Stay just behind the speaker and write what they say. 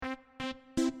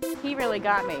He really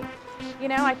got me. You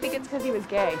know, I think it's because he was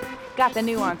gay. Got the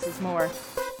nuances more.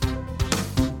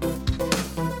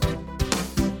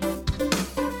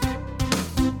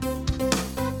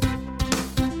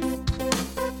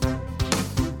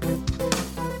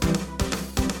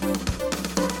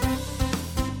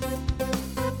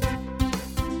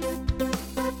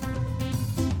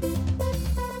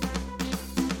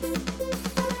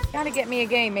 Gotta get me a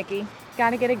gay, Mickey.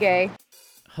 Gotta get a gay.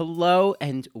 Hello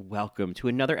and welcome to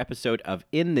another episode of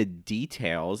In the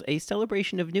Details, a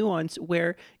celebration of nuance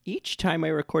where each time I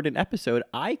record an episode,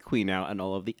 I queen out on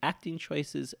all of the acting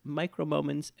choices, micro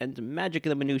moments, and magic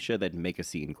in the minutia that make a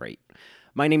scene great.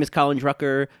 My name is Colin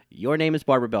Drucker, your name is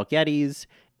Barbara Bel Geddes,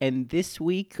 and this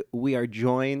week we are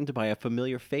joined by a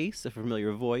familiar face, a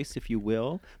familiar voice, if you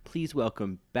will. Please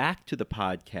welcome back to the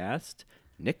podcast,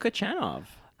 Nick Kochanov.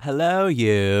 Hello,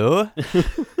 you.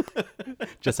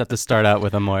 Just have to start out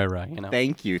with a Moira, you know.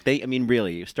 Thank you. I mean,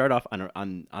 really, start off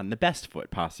on the best foot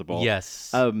possible.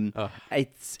 Yes.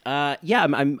 It's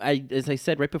as I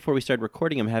said right before we started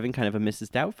recording, I'm having kind of a Mrs.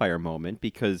 Doubtfire moment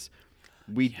because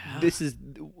we have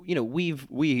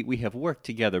worked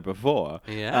together before.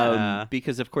 Yeah.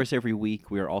 Because of course every week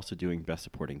we are also doing Best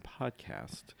Supporting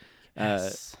Podcast.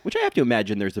 Yes. Which I have to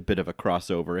imagine there's a bit of a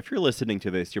crossover. If you're listening to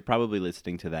this, you're probably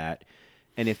listening to that.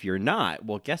 And if you're not,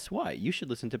 well, guess what? You should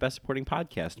listen to Best Supporting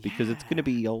Podcast because it's going to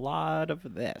be a lot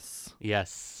of this.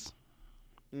 Yes.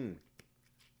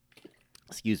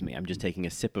 Excuse me. I'm just taking a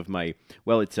sip of my.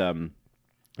 Well, it's a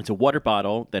water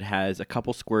bottle that has a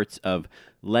couple squirts of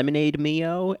lemonade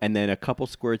Mio and then a couple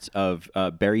squirts of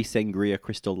berry sangria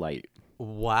Crystal Light.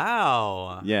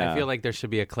 Wow. Yeah. I feel like there should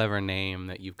be a clever name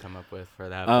that you've come up with for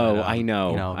that. Oh, but, I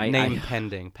know. You know,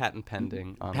 patent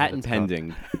pending. On Patent what it's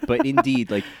pending. But indeed,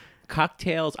 like.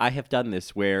 Cocktails, I have done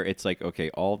this where it's like, okay,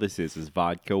 all this is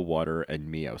vodka, water,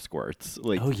 and Mio squirts.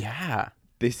 Like, called. Oh, yeah.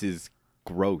 this is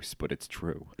gross, but it's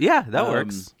true. Yeah, that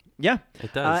works. Yeah.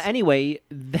 It does. Anyway,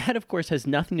 that, of course, has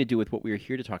nothing to do with what we are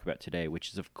here to talk about today,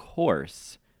 which is, of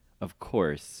course,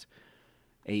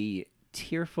 a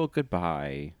tearful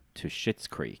goodbye to Schitt's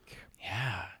Creek.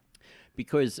 Yeah.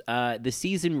 Because the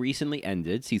season recently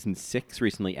ended, season 6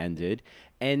 recently ended,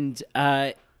 and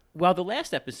while the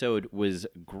last episode was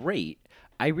great,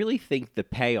 I really think the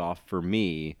payoff for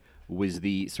me was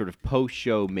the sort of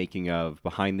post-show making of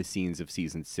behind the scenes of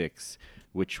season 6,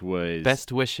 which was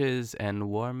Best wishes and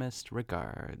warmest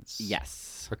regards.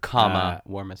 Yes. Or comma,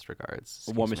 warmest regards.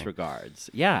 Excuse Warmest me. regards.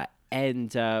 Yeah.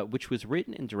 And which was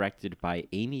written and directed by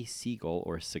Amy Siegel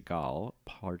or Segal.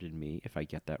 Pardon me if I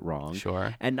get that wrong.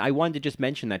 Sure. And I wanted to just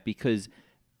mention that because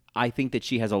I think that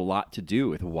she has a lot to do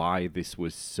with why this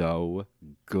was so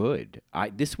good.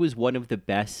 This was one of the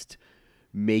best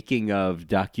making of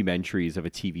documentaries of a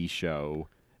TV show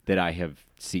that I have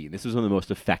seen. This was one of the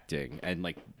most affecting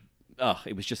and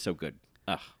it was just so good.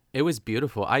 It was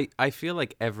beautiful. I feel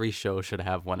like every show should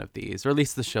have one of these, or at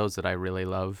least the shows that I really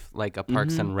love, like a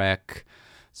Parks and Rec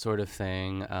sort of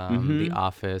thing, The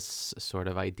Office sort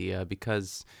of idea,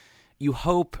 because you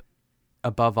hope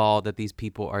above all that these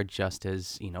people are just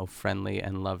as, friendly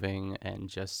and loving and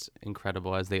just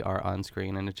incredible as they are on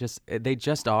screen. And they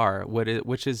just are,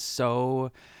 which is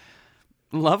so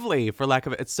lovely, for lack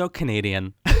of it. It's so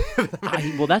Canadian.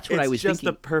 Well, that's what I was thinking. It's just thinking.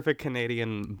 the perfect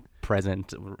Canadian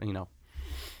present,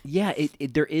 Yeah,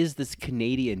 there is this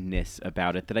Canadian-ness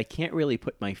about it that I can't really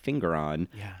put my finger on.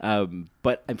 Yeah.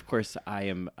 But, of course, I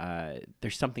am.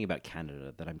 There's something about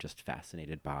Canada that I'm just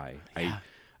fascinated by. Yeah.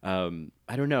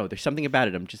 I don't know. There's something about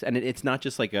it. It's not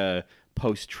just like a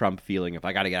post-Trump feeling of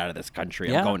I got to get out of this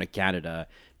country. I'm going to Canada.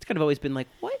 It's kind of always been like,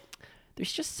 what?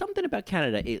 There's just something about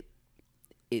Canada.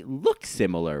 It looks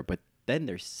similar, but then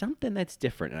there's something that's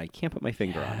different, and I can't put my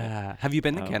finger on it. Have you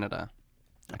been to Canada?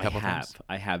 A couple times?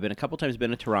 I have been a couple times.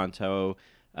 Been to Toronto,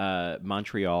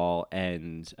 Montreal,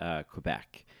 and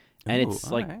Quebec, and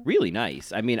it's really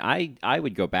nice. I mean, I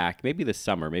would go back maybe this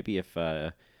summer. Maybe if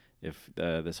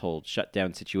this whole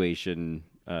shutdown situation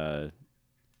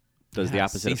does the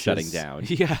opposite of shutting down.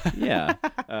 Yeah.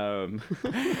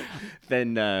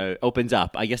 Then opens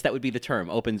up. I guess that would be the term.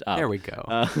 Opens up. There we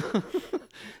go.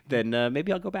 Then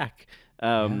maybe I'll go back.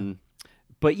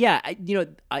 But yeah,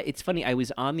 it's funny. I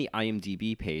was on the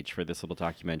IMDb page for this little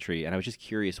documentary, and I was just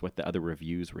curious what the other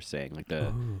reviews were saying, like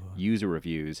the user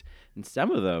reviews. And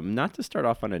some of them, not to start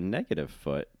off on a negative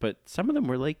foot, but some of them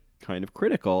were like kind of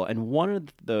critical. And one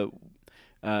of the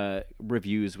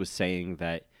reviews was saying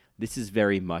that this is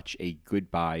very much a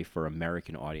goodbye for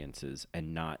American audiences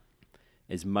and not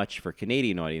as much for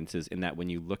Canadian audiences, in that when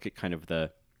you look at kind of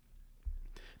the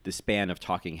the span of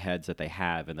talking heads that they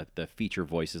have and the feature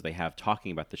voices they have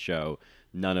talking about the show,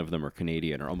 none of them are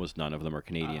Canadian, or almost none of them are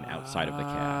Canadian outside of the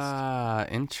cast. Ah,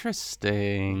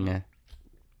 interesting.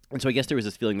 And so I guess there was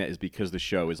this feeling that is because the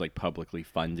show is like publicly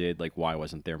funded, like why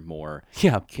wasn't there more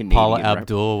Yeah, Canadian Paula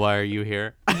Abdul, why are you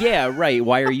here? Yeah, right.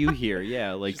 Why are you here?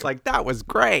 Yeah, like It's like, that was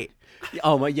great.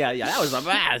 oh my, yeah, that was the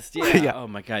best. Yeah. Yeah. Oh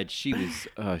my God, she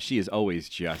is always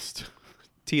just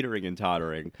teetering and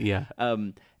tottering. Yeah.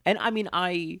 And I mean,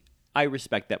 I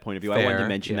respect that point of view. I wanted to Fair,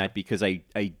 mention yeah. that because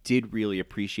I did really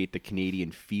appreciate the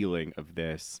Canadian feeling of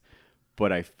this,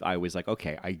 but I was like,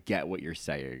 okay, I get what you're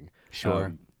saying.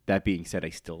 Sure. That being said,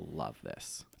 I still love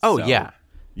this. Oh, So, yeah.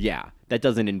 yeah. That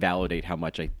doesn't invalidate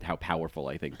how powerful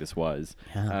I think this was.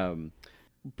 Yeah.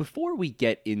 Before we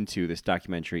get into this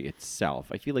documentary itself,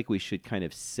 I feel like we should kind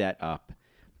of set up,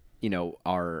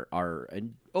 our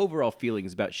overall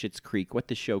feelings about Schitt's Creek, what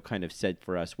the show kind of said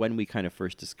for us when we kind of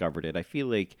first discovered it. I feel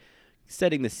like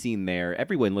setting the scene there,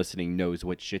 everyone listening knows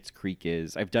what Schitt's Creek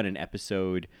is. I've done an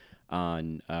episode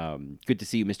on Good to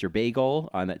See You, Mr. Bagel,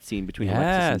 on that scene between Alexis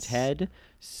and Yes. Ted.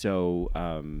 So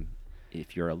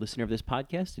if you're a listener of this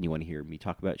podcast and you want to hear me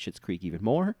talk about Schitt's Creek even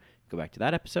more, go back to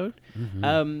that episode.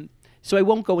 So I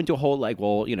won't go into a whole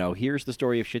here's the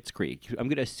story of Schitt's Creek. I'm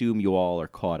going to assume you all are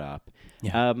caught up.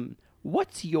 Yeah.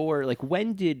 What's your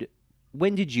when did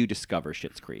you discover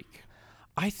Schitt's Creek?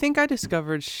 I think I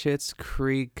discovered Schitt's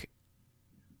Creek.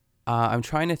 I'm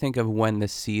trying to think of when the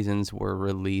seasons were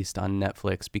released on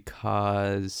Netflix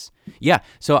because,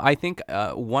 so I think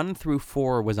 1 through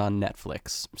 4 was on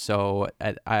Netflix. So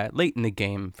late in the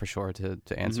game, for sure, to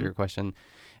answer your question.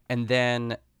 And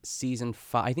then season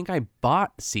 5, I think I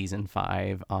bought season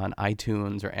 5 on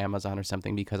iTunes or Amazon or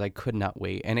something because I could not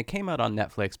wait. And it came out on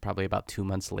Netflix probably about 2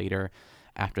 months later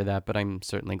after that, but I'm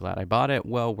certainly glad I bought it.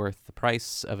 Well worth the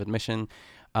price of admission.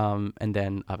 And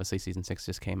then obviously season 6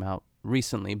 just came out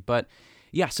recently. But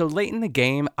yeah, so late in the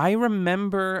game, I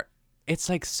remember it's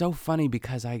like so funny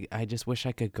because I just wish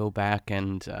I could go back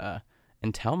and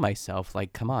tell myself,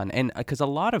 like, come on. And because a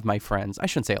lot of my friends, I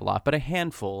shouldn't say a lot, but a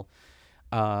handful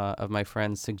of my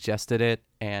friends suggested it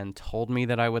and told me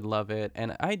that I would love it.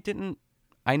 And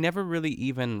I never really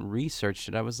even researched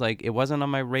it. I was like, it wasn't on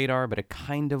my radar, but it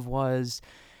kind of was.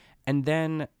 And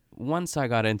then once I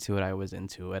got into it, I was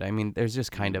into it. I mean, there's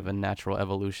just kind of a natural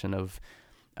evolution of,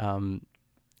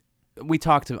 we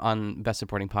talked on Best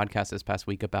Supporting Podcast this past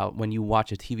week about when you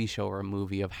watch a TV show or a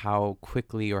movie of how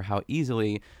quickly or how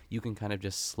easily you can kind of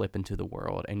just slip into the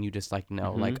world and you just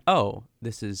know, like, oh,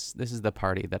 this is the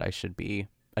party that I should be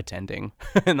attending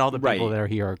and all the people that are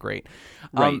here are great.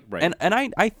 Right. And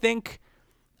I think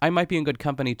I might be in good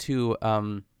company too.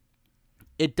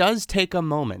 It does take a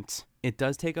moment. It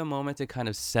does take a moment to kind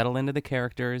of settle into the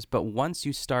characters, but once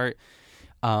you start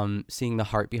seeing the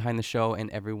heart behind the show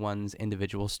and everyone's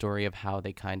individual story of how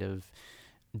they kind of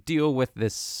deal with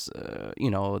this,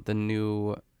 the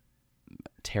new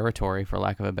territory, for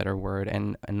lack of a better word,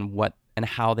 and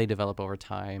how they develop over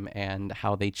time and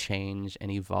how they change and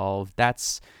evolve.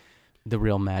 That's the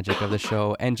real magic of the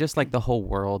show. And just like the whole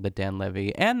world that Dan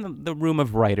Levy and the room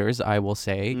of writers, I will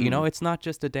say, it's not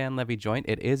just a Dan Levy joint.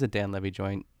 It is a Dan Levy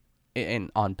joint.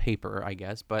 On paper, I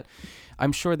guess, but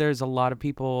I'm sure there's a lot of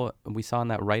people we saw in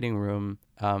that writing room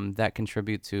that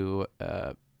contribute to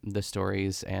the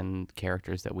stories and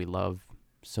characters that we love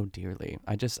so dearly.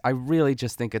 I really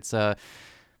just think it's a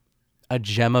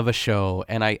gem of a show,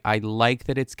 and I like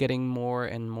that it's getting more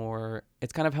and more.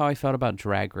 It's kind of how I felt about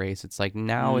Drag Race. It's like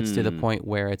now it's to the point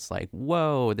where it's like,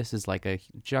 whoa, this is like a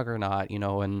juggernaut,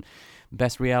 and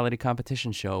best reality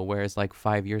competition show, whereas like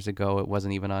 5 years ago it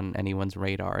wasn't even on anyone's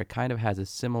radar. It kind of has a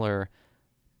similar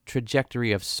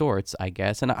trajectory of sorts, I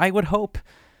guess, and I would hope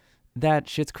that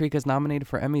Schitt's Creek is nominated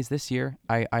for Emmys this year.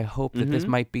 I hope that this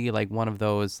might be like one of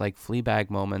those like Fleabag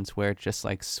moments where it just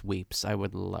like sweeps. I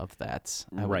would love that.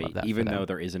 I would love that even for them. though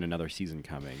there isn't another season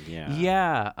coming.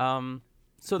 Yeah.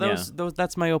 So those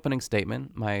that's my opening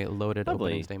statement, my loaded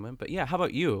Lovely. opening statement. But yeah, how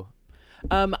about you?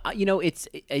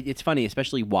 It's funny,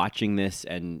 especially watching this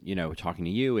and, talking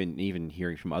to you and even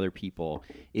hearing from other people.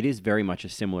 It is very much a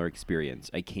similar experience.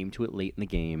 I came to it late in the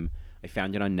game. I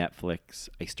found it on Netflix.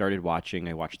 I started watching.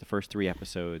 I watched the first 3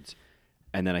 episodes,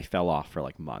 and then I fell off for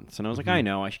like months. And I was like, I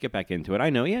know, I should get back into it.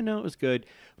 I know, it was good.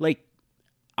 Like,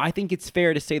 I think it's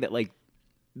fair to say that like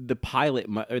the pilot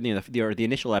or the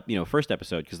initial first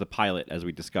episode, because the pilot, as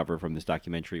we discover from this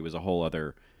documentary, was a whole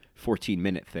other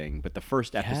 14-minute thing, but the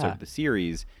first episode of the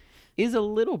series is a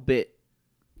little bit,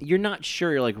 you're not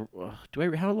sure, you're like,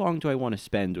 how long do I want to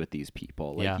spend with these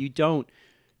people? Like you don't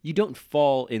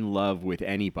fall in love with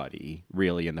anybody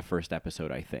really in the first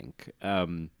episode, I think.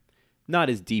 Not not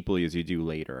as deeply as you do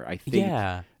later. I think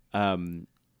Yeah.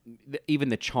 Even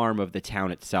the charm of the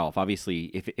town itself. Obviously,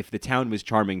 if the town was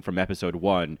charming from episode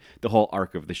 1, the whole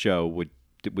arc of the show would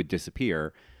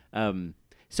disappear.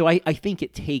 So I think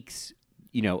it takes,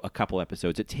 a couple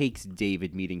episodes. It takes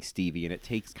David meeting Stevie, and it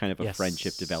takes kind of a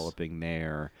friendship developing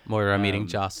there. Moira meeting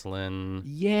Jocelyn.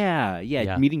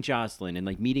 Yeah, meeting Jocelyn and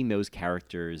like meeting those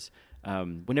characters.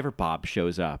 Whenever Bob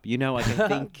shows up, like I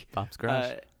think Bob's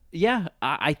crush.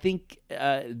 I think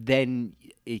then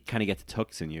it kind of gets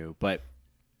hooks in you. But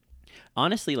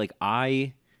honestly, like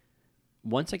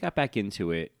once I got back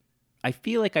into it, I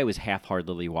feel like I was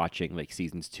half-heartedly watching like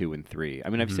seasons 2 and 3. I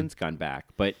mean, I've since gone back,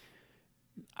 but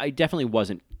I definitely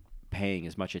wasn't paying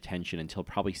as much attention until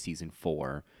probably season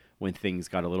 4, when things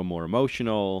got a little more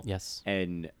emotional. Yes.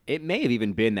 And it may have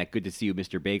even been that Good to See You,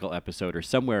 Mr. Bagel episode or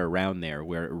somewhere around there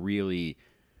where it really,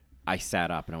 I sat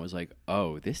up and I was like,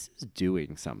 oh, this is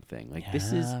doing something. Like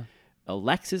this is,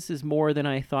 Alexis is more than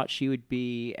I thought she would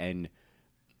be. And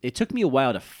it took me a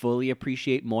while to fully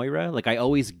appreciate Moira. Like I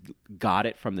always got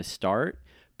it from the start,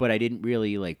 but I didn't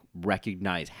really like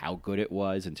recognize how good it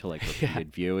was until like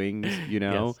repeated viewings,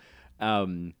 Yes.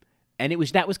 And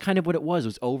that was kind of what it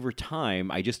was over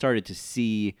time. I just started to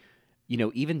see,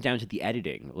 even down to the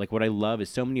editing. Like what I love is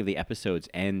so many of the episodes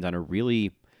end on a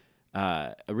really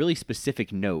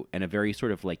specific note and a very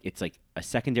sort of like, it's like a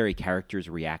secondary character's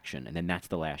reaction. And then that's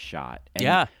the last shot. And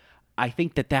Yeah. I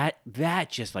think that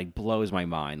just like blows my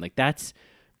mind. Like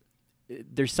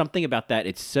there's something about that.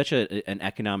 It's such an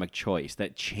economic choice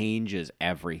that changes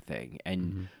everything.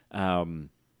 And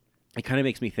it kind of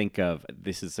makes me think of,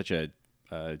 this is such a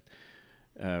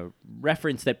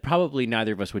reference that probably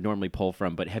neither of us would normally pull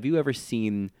from, but have you ever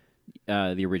seen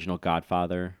the original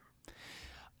Godfather?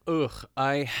 Ugh,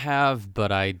 I have,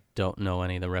 but I don't know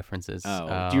any of the references.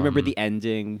 Oh, do you remember the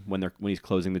ending when he's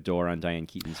closing the door on Diane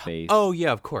Keaton's face? Oh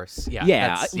yeah, of course. Yeah,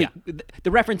 yeah. The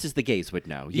references the gays would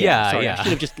know. Sorry, yeah.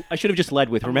 I should have just led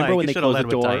with. Remember when they closed the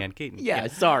door? Diane Keaton. Yeah,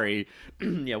 sorry.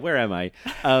 Yeah, where am I?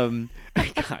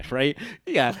 Gosh, right?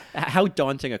 Yeah. How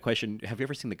daunting a question. Have you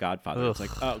ever seen The Godfather? It's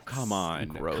like, oh, come on,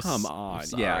 gross. Come on. I'm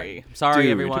sorry. Yeah, sorry,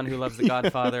 dude. everyone who loves The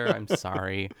Godfather. I'm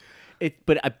sorry.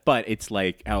 But it's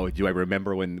like, oh, do I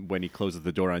remember when he closes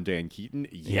the door on Dan Keaton?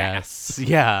 Yes.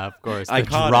 Yeah, of course. The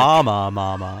Iconic. drama,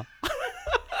 mama.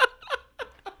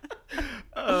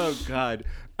 Oh God.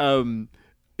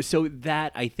 So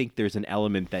that, I think there's an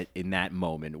element that in that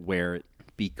moment where,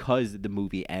 because the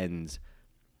movie ends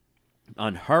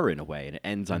on her in a way, and it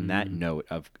ends on that note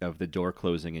of the door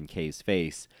closing in Kay's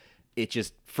face, it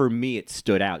just, for me, it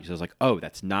stood out. I was like, oh,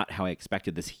 that's not how I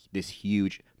expected this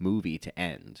huge movie to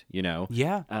end,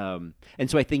 Yeah. And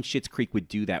so I think Schitt's Creek would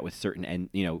do that with certain,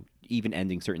 even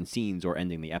ending certain scenes or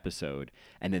ending the episode.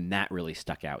 And then that really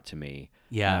stuck out to me.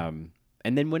 Yeah.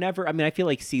 And then I feel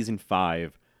like season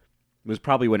 5 was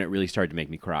probably when it really started to make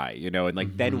me cry, and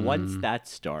like then once that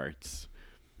starts,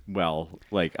 well,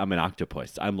 like I'm an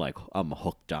octopus. I'm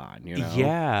hooked on,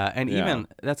 Yeah, and Yeah. even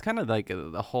that's kind of like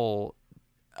the whole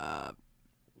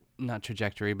not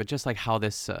trajectory, but just like how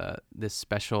this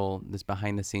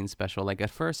behind the scenes special, like at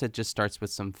first it just starts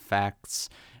with some facts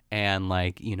and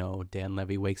like, Dan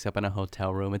Levy wakes up in a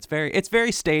hotel room. It's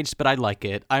very staged, but I like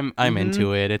it. I'm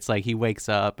into it. It's like he wakes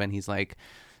up and he's like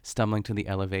stumbling to the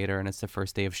elevator, and it's the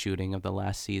first day of shooting of the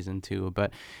last season too.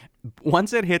 But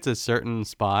once it hits a certain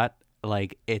spot,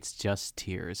 like it's just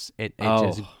tears. It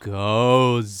just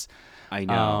goes. I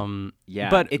know. Yeah,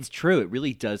 but it's true. It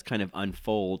really does kind of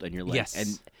unfold, and you're like,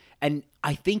 yes. and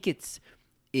I think it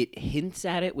hints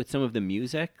at it with some of the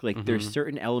music. Like there's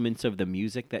certain elements of the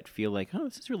music that feel like, oh,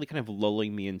 this is really kind of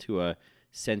lulling me into a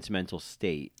sentimental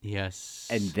state. Yes.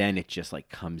 And then it just like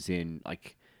comes in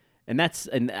like, and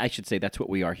I should say that's what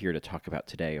we are here to talk about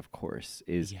today, of course,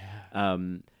 is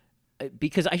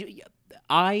because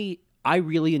I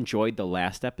really enjoyed the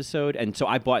last episode, and so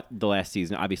I bought the last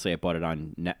season. Obviously, I bought it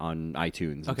on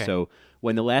iTunes. Okay. And so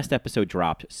when the last episode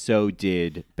dropped, so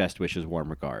did Best Wishes, Warm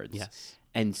Regards. Yes.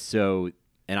 And so,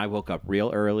 and I woke up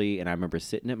real early, and I remember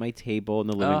sitting at my table in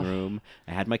the living room.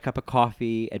 I had my cup of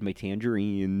coffee and my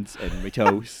tangerines and my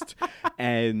toast,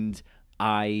 and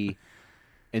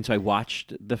so I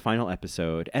watched the final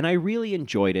episode, and I really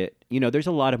enjoyed it. There's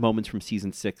a lot of moments from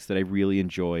season 6 that I really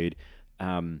enjoyed.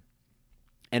 And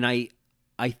I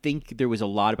think there was a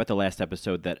lot about the last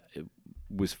episode that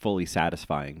was fully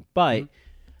satisfying. But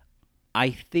I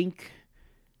think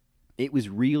it was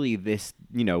really this,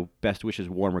 Best Wishes,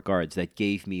 Warm Regards that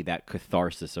gave me that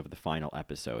catharsis of the final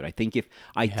episode. I think if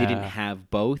I didn't have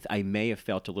both, I may have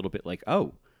felt a little bit like,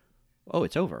 oh,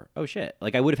 it's over. Oh, shit.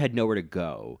 Like I would have had nowhere to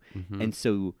go. And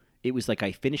so it was like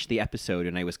I finished the episode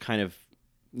and I was kind of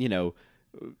you know,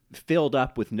 filled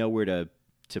up with nowhere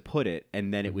to put it,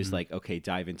 and then it was like, okay,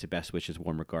 dive into best wishes,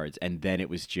 warm regards, and then it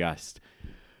was just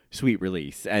sweet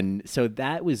release. And so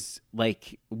that was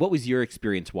like, what was your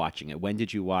experience watching it? When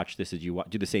did you watch this? Did you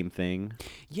do the same thing?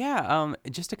 Yeah,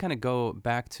 just to kind of go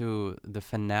back to the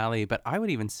finale, but I would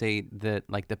even say that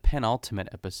like the penultimate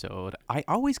episode, I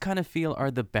always kind of feel are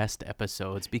the best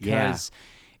episodes because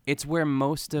it's where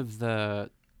most of the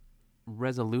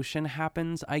resolution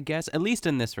happens, I guess, at least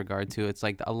in this regard too. It's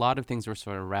like a lot of things were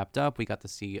sort of wrapped up. We got to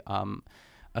see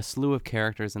a slew of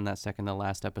characters in that second to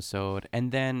last episode,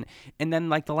 and then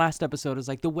like the last episode is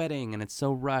like the wedding, and it's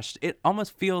so rushed. It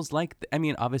almost feels like, I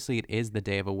mean, obviously it is the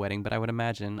day of a wedding, but I would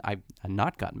imagine I've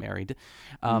not got married,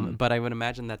 but I would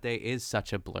imagine that day is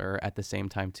such a blur at the same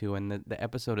time too, and the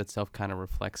episode itself kind of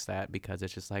reflects that, because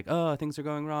it's just like, oh, things are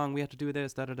going wrong, we have to do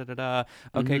this, da da da da da.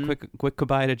 Okay, quick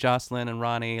goodbye to Jocelyn and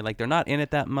Ronnie. Like, they're not in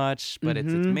it that much, but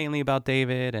it's mainly about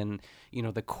David and, you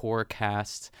know, the core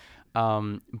cast.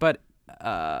 But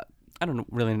I don't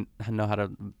really know how to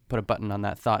put a button on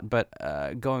that thought, but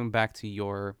going back to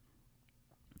your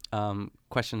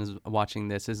question is watching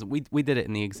this, is we did it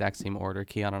in the exact same order.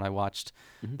 Keon and I watched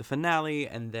the finale,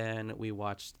 and then we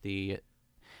watched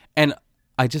and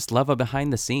I just love a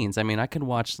behind the scenes. I mean, I could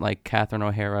watch like Catherine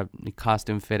O'Hara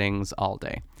costume fittings all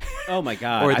day. Oh my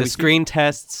God. Or the screen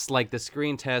tests,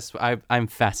 I'm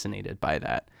fascinated by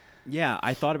that. Yeah,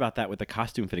 I thought about that with the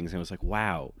costume fittings, and I was like,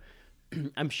 wow.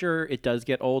 I'm sure it does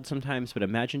get old sometimes, but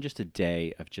imagine just a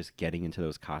day of just getting into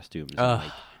those costumes, and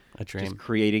like, a dream, just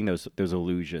creating those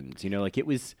illusions. You know, like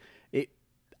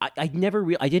I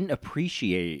didn't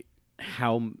appreciate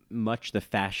how much the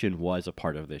fashion was a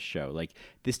part of this show. Like,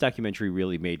 this documentary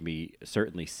really made me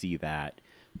certainly see that.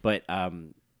 But that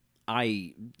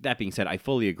being said, I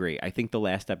fully agree. I think the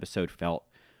last episode felt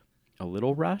a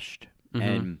little rushed,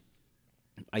 and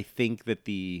I think that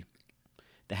the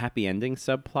happy ending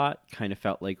subplot kind of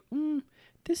felt like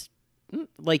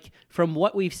like from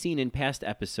what we've seen in past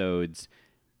episodes,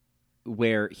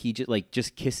 where he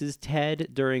just kisses Ted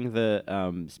during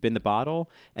the spin the bottle,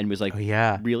 and was like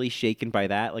really shaken by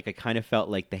that. Like, I kind of felt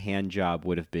like the hand job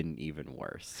would have been even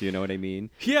worse. You know what I mean?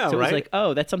 Yeah. So right? It was like,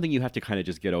 oh, that's something you have to kind of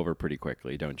just get over pretty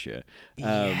quickly, don't you?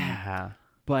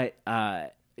 But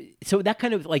so that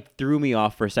kind of like threw me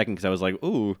off for a second, because I was like,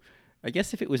 ooh, I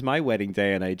guess if it was my wedding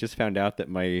day and I just found out that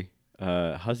my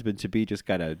husband-to-be just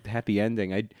got a happy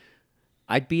ending,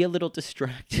 I'd be a little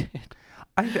distracted.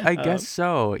 I guess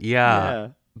so, yeah.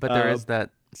 But there is that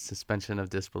suspension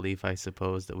of disbelief, I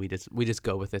suppose, that we just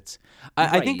go with it.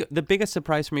 I think the biggest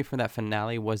surprise for me for that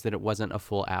finale was that it wasn't a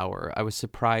full hour. I was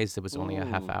surprised it was only a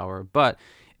half hour. But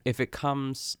if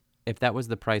that was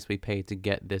the price we paid to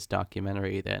get this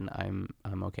documentary, then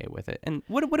I'm okay with it. And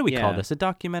what do we call this? A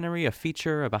documentary, a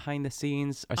feature, a behind the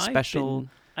scenes, a special?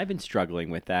 I've been struggling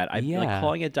with that. Like,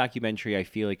 calling it a documentary, I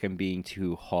feel like I'm being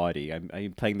too haughty.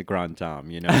 I'm playing the grand dame,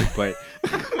 you know. But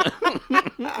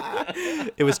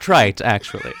it was trite,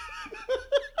 actually.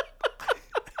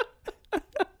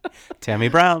 Tammy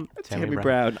Brown.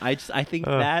 I think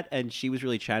that, and she was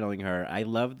really channeling her. I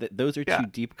love that. Those are two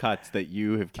deep cuts that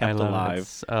you have kept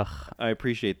alive. I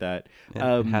appreciate that.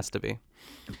 It has to be.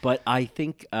 But I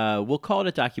think we'll call it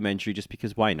a documentary just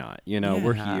because why not? You know,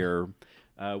 we're here.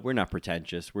 We're not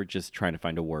pretentious. We're just trying to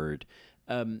find a word.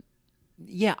 I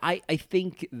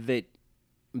think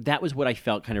that was what I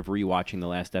felt kind of rewatching the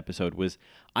last episode. Was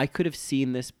I could have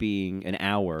seen this being an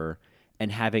hour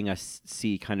and having us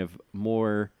see kind of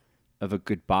more of a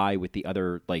goodbye with the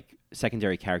other like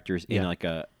secondary characters in like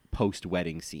a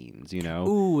post-wedding scenes, you know?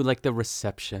 Ooh, like the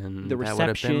reception. That would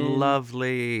have been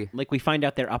lovely. Like, we find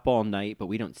out they're up all night, but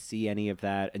we don't see any of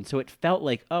that. And so it felt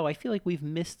like, oh, I feel like we've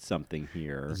missed something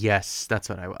here. Yes, that's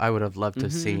what I would have loved to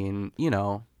have seen, you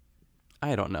know,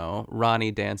 I don't know,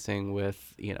 Ronnie dancing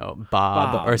with, you know,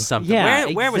 Bob. Or something. Yeah,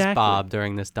 where was Bob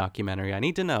during this documentary? I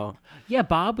need to know. Yeah,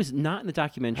 Bob was not in the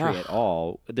documentary at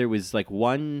all. There was like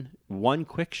one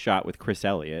quick shot with Chris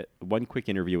Elliott, one quick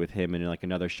interview with him, and like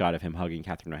another shot of him hugging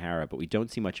Catherine O'Hara, but we don't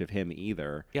see much of him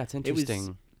either. Yeah, it's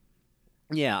interesting.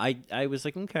 I was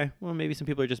like, okay, well, maybe some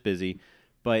people are just busy.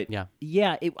 But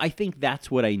I think that's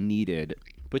what I needed.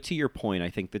 But to your point, I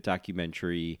think the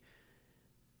documentary,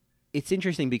 it's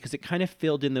interesting because it kind of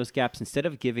filled in those gaps. Instead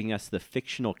of giving us the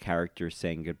fictional characters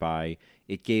saying goodbye,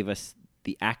 it gave us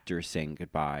the actors saying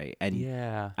goodbye.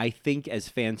 And I think as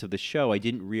fans of the show, I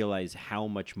didn't realize how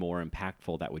much more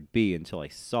impactful that would be until I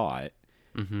saw it.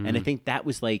 Mm-hmm. And I think that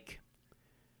was like,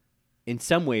 in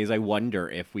some ways, I wonder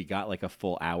if we got like a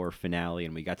full hour finale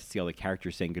and we got to see all the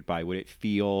characters saying goodbye, would it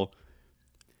feel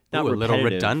not a little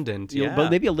redundant? But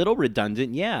maybe a little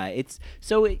redundant. Yeah. It's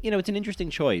an interesting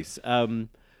choice.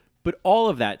 But all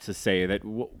of that to say that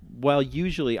while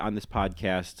usually on this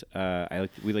podcast,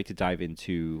 we like to dive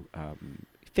into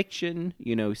fiction,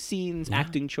 scenes,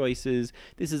 acting choices.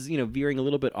 This is, veering a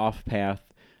little bit off path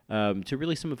to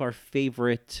really some of our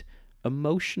favorite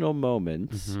emotional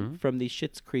moments from the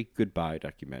Schitt's Creek Goodbye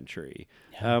documentary.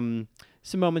 Yeah.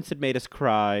 Some moments that made us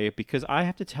cry, because I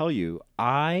have to tell you,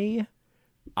 I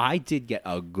did get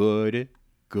a good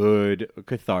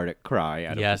cathartic cry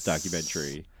out of this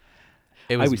documentary.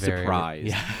 I was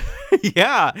surprised.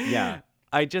 Yeah. Yeah.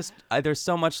 There's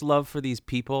so much love for these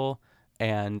people,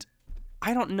 and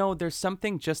I don't know, there's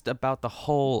something just about the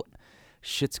whole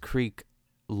Schitt's Creek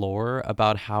lore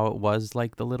about how it was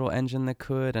like the little engine that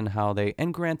could, and how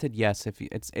and granted, yes,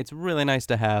 it's really nice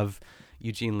to have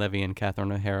Eugene Levy and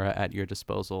Catherine O'Hara at your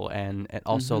disposal, and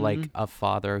also like a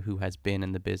father who has been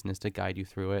in the business to guide you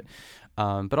through it.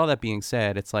 But all that being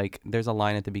said, it's like there's a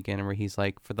line at the beginning where he's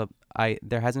like,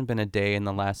 there hasn't been a day in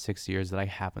the last 6 years that I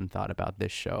haven't thought about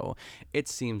this show. It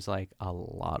seems like a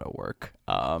lot of work,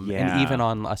 and even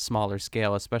on a smaller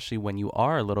scale, especially when you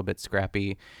are a little bit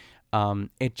scrappy.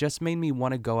 It just made me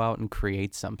want to go out and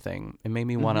create something. It made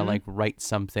me want to like write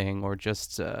something or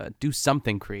just do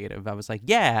something creative. I was like,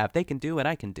 yeah, if they can do it,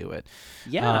 I can do it.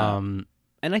 Yeah.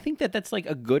 And I think that's like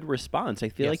a good response. I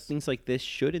feel like things like this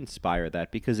should inspire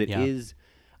that, because it is,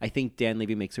 I think Dan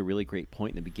Levy makes a really great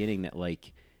point in the beginning that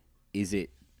like, is it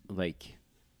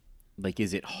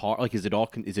is it hard? Like, is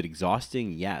it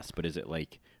exhausting? Yes. But is it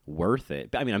like worth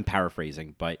it? I mean, I'm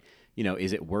paraphrasing, but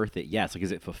is it worth it? Yes. Like,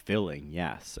 is it fulfilling?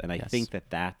 Yes. And I think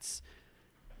that's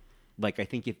like, I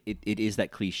think if it is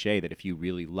that cliche that if you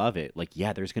really love it, like,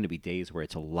 yeah, there's going to be days where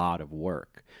it's a lot of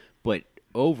work, but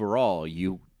overall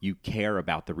you care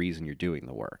about the reason you're doing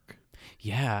the work.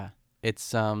 Yeah.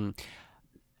 It's, I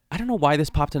don't know why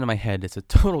this popped into my head. It's a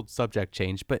total subject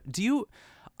change, but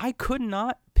I could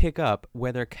not pick up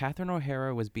whether Catherine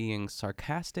O'Hara was being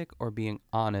sarcastic or being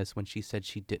honest when she said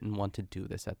she didn't want to do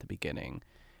this at the beginning.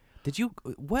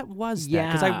 What was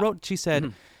that? Because she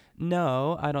said,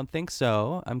 no, I don't think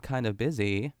so. I'm kind of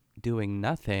busy doing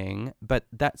nothing. But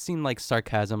that seemed like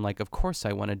sarcasm, like, of course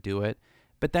I want to do it.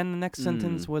 But then the next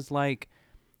sentence was like,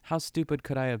 how stupid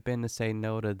could I have been to say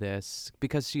no to this?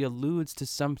 Because she alludes to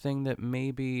something that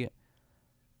maybe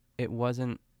it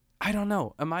wasn't. I don't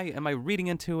know. Am I reading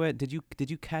into it? Did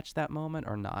you catch that moment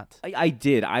or not? I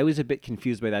did. I was a bit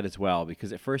confused by that as well,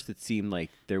 because at first it seemed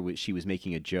like she was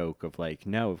making a joke of like,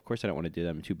 no, of course I don't want to do that.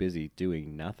 I'm too busy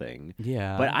doing nothing.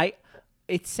 Yeah. But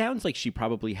it sounds like she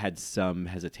probably had some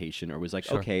hesitation, or was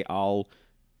like, okay, I'll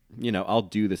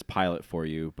do this pilot for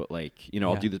you, but like,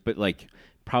 I'll do this, but like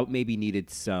maybe needed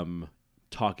some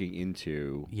talking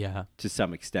into to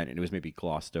some extent, and it was maybe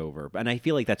glossed over. And I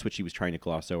feel like that's what she was trying to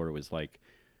gloss over, was like,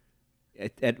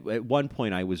 At one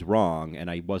point I was wrong and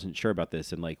I wasn't sure about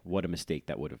this, and like what a mistake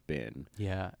that would have been.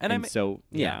 Yeah.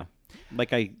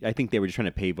 Like I think they were just trying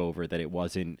to pave over that it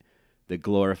wasn't the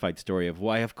glorified story of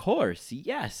why, of course,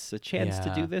 yes, a chance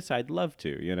to do this, I'd love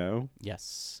to,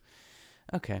 Yes.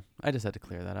 Okay. I just had to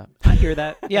clear that up. I hear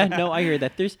that. Yeah, no, I hear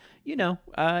that. There's,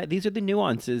 these are the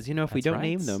nuances, if we don't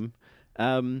name them.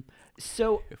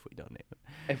 So if we don't name them.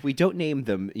 If we don't name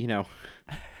them,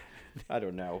 I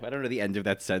don't know the end of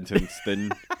that sentence.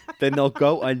 Then they'll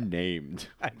go unnamed.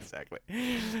 Exactly.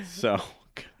 So,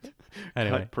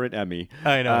 anyway. Cut, print, Emmy.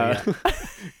 I know.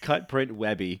 Cut, print,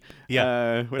 Webby.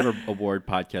 Yeah. Whatever award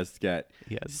podcasts get.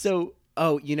 Yes. So,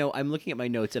 I'm looking at my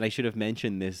notes, and I should have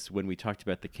mentioned this when we talked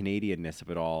about the Canadianness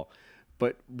of it all.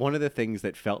 But one of the things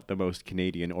that felt the most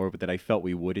Canadian, or that I felt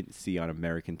we wouldn't see on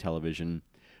American television,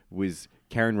 was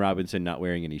Karen Robinson not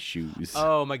wearing any shoes.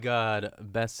 Oh my God!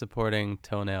 Best supporting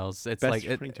toenails. It's Best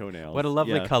supporting toenails. What a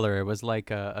lovely color! It was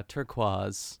like a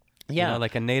turquoise. Yeah,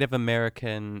 like a Native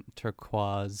American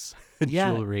turquoise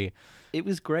jewelry. It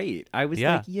was great. I was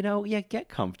like, get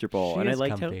comfortable. She and is I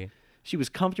liked comfy. how she was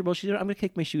comfortable. She said, I'm going to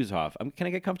kick my shoes off. Can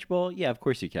I get comfortable? Yeah, of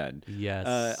course you can.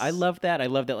 Yes. I love that. I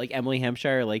love that, like, Emily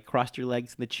Hampshire, like, crossed her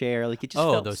legs in the chair. Like, it just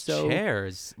felt those so...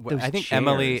 chairs. Those I think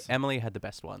chairs. Emily had the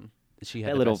best one. She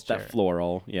had that the best chair. That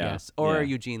floral, yeah. Yes. Or yeah.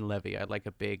 Eugene Levy. I'd like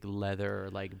a big leather,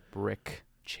 like, brick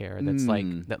chair that's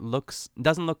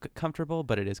doesn't look comfortable,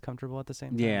 but it is comfortable at the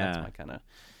same time. Yeah. That's my kind of...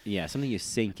 Yeah, something you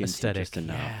sink into aesthetic. just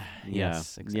enough. Yeah.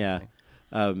 Yes, exactly. Yeah.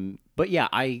 But yeah,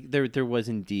 there was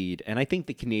indeed, and I think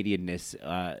the Canadianness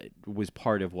was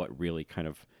part of what really kind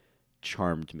of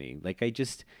charmed me. Like,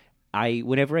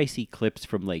 whenever I see clips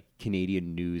from like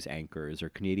Canadian news anchors or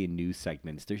Canadian news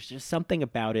segments, there's just something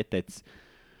about it that's,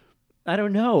 I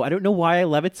don't know why I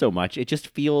love it so much. It just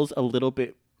feels a little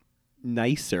bit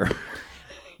nicer.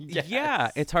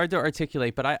 Yes. it's hard to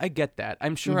articulate, but I get that.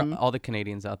 I'm sure Mm-hmm. all the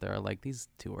Canadians out there are like, these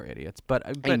two are idiots. But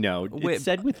I know. It's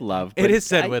said with love. It but is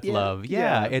said I- with yeah, love.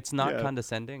 Yeah, it's not yeah.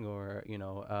 condescending or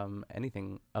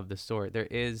anything of the sort. There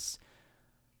is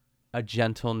a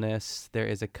gentleness. There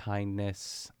is a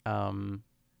kindness.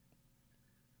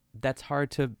 That's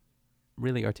hard to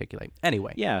really articulate.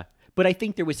 Anyway. Yeah. But I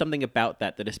think there was something about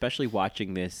that especially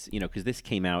watching this, because this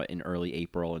came out in early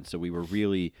April, and so we were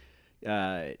really,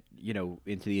 into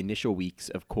the initial weeks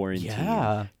of quarantine.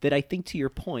 Yeah. That I think, to your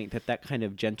point, that kind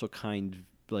of gentle, kind,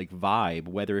 like, vibe,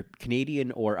 whether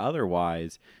Canadian or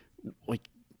otherwise, like,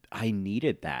 I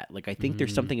needed that. Like, I think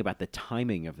there's something about the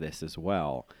timing of this as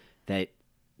well that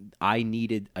I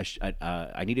needed a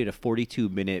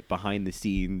 42-minute behind the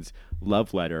scenes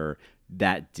love letter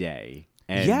that day.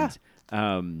 And, Yeah.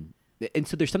 And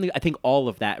so there's something, I think all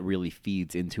of that really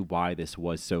feeds into why this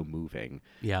was so moving.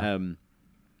 Yeah.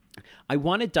 I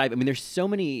want to dive, there's so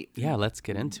many Yeah, let's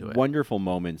get into it. wonderful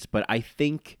moments, but I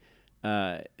think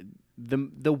the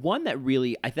one that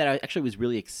really, I actually was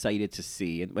really excited to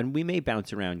see, and we may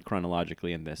bounce around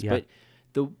chronologically in this, Yeah.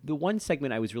 but the one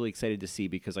segment I was really excited to see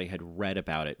because I had read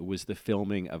about it was the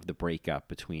filming of the breakup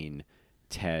between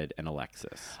Ted and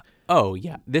Alexis. Oh,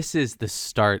 yeah. This is the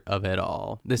start of it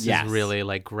all. This Yes. is really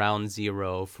like ground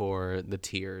zero for the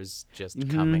tears just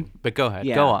coming. But go ahead.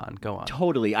 Yeah. Go on.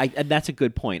 Totally. And that's a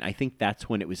good point. I think that's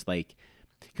when it was like,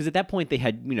 because at that point they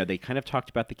had, they kind of talked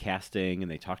about the casting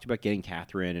and they talked about getting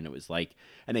Catherine, and it was like,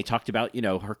 and they talked about,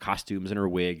 her costumes and her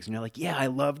wigs, and you're like, yeah, I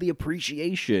love the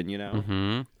appreciation,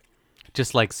 Mm-hmm.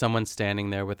 Just like someone standing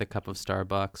there with a cup of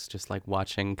Starbucks, just like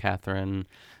watching Catherine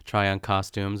try on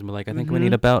costumes and be like, I think we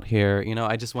need a belt here.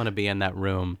 I just want to be in that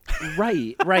room.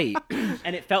 Right.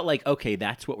 And it felt like, okay,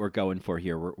 that's what we're going for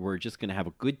here. We're just going to have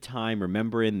a good time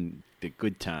remembering the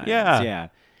good times. Yeah.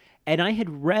 And I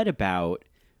had read about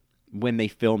when they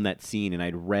filmed that scene, and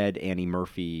I'd read Annie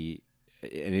Murphy, an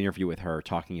interview with her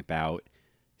talking about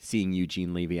seeing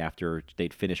Eugene Levy after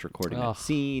they'd finished recording that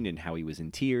scene and how he was in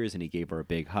tears and he gave her a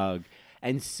big hug.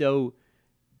 And so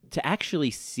to actually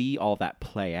see all that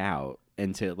play out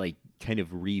and to like kind of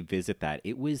revisit that,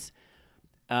 it was,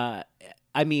 I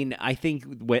think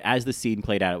as the scene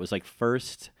played out, it was like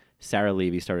first Sarah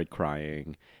Levy started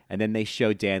crying, and then they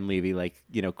show Dan Levy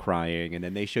crying, and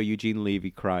then they show Eugene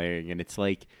Levy crying, and it's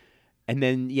like, and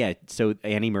then, so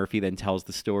Annie Murphy then tells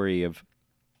the story of,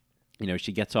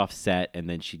 she gets off set and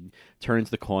then she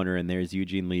turns the corner and there's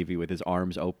Eugene Levy with his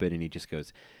arms open, and he just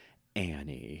goes,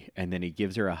 Annie. And then he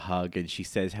gives her a hug, and she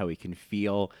says how she can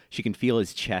feel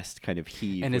his chest kind of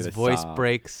heave. And with his a voice sob.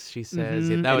 breaks, she says. Mhm.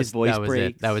 Yeah, And his voice that was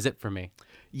breaks. it. That was it for me.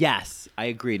 Yes, I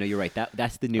agree. No, you're right.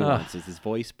 That's the nuances. His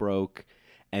voice broke,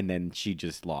 and then she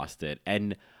just lost it.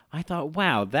 And I thought,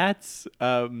 wow, that's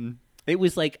it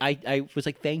was like I was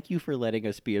like, thank you for letting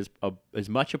us be as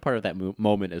much a part of that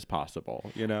moment as possible.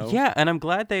 Yeah, and I'm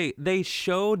glad they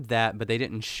showed that, but they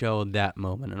didn't show that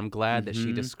moment. And I'm glad that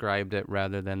she described it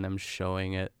rather than them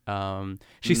showing it.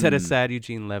 She said a sad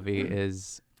Eugene Levy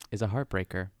is a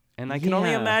heartbreaker. And I can only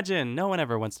Yeah. imagine. No one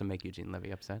ever wants to make Eugene Levy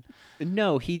upset.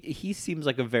 No, he seems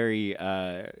like a very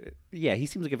he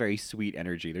seems like a very sweet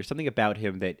energy. There's something about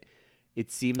him that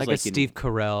it seems Like a Steve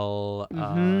Carell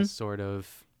sort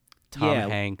of Tom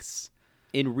Hanks.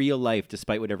 In real life,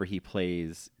 despite whatever he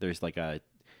plays, there's like a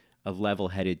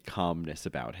level-headed calmness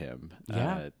about him.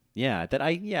 That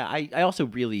I also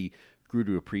really grew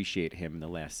to appreciate him in the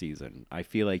last season. I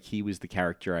feel like he was the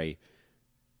character I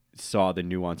saw the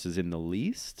nuances in the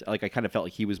least. Like, I kind of felt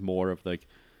like he was more of like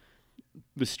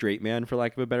the straight man, for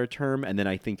lack of a better term. And then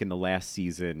I think in the last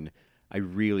season, I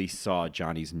really saw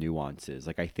Johnny's nuances.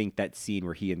 Like, I think that scene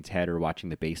where he and Ted are watching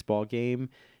the baseball game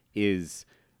is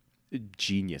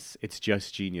genius. It's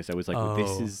just genius. I was like, well,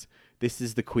 this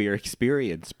is the queer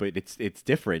experience, but it's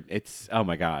different. It's, oh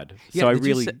my God. Yeah, so I did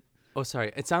you really say-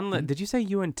 sorry. It sounded. Did you say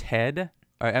you and Ted?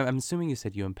 Or, I'm assuming you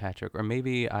said you and Patrick, or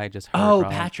maybe I just heard wrong.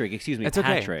 Patrick, excuse me. It's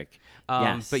okay. Patrick.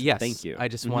 Yes, but yes, thank you. I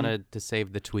just wanted to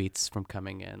save the tweets from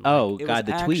coming in. Oh, it God,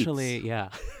 was the tweets. actually, yeah.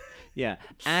 Yeah,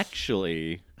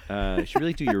 actually, you should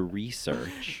really do your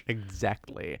research.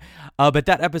 Exactly. But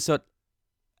that episode,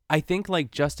 I think,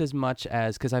 like, just as much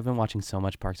as, because I've been watching so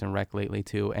much Parks and Rec lately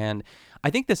too, and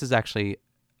I think this is actually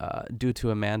due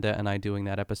to Amanda and I doing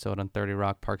that episode on 30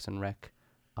 Rock, Parks and Rec,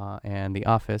 and The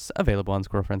Office, available on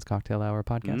Squirrel Friends Cocktail Hour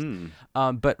podcast.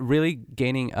 But really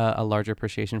gaining a larger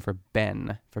appreciation for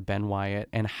Ben Wyatt,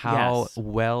 and how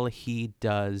well he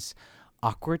does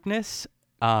awkwardness.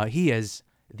 He is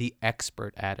the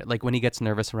expert at it. Like, when he gets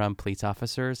nervous around police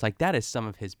officers, like, that is some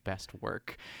of his best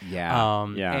work.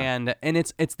 And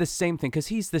it's the same thing, because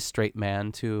he's the straight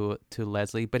man to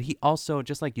Leslie, but he also,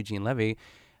 just like Eugene Levy,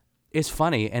 is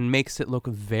funny and makes it look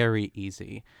very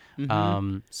easy.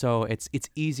 So it's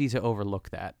easy to overlook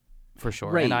that for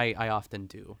sure. Right. And I often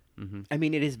do. I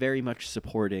mean, it is very much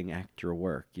supporting actor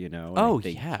work, and Oh, I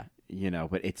think, yeah.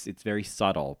 But it's very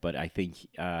subtle. But I think,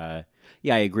 I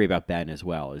agree about Ben as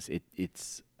well.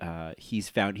 He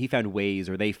found ways,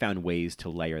 or they found ways to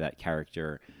layer that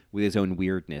character with his own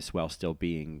weirdness while still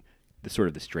being the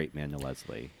straight man to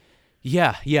Leslie.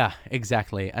 Yeah,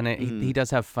 exactly. And he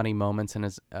does have funny moments in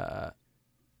his,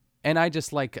 and I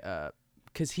just like,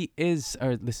 because he is,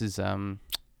 or this is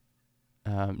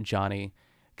Johnny,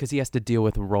 because he has to deal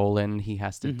with Roland. He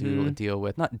has to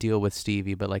not deal with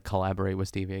Stevie, but like collaborate with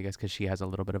Stevie, I guess, because she has a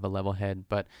little bit of a level head.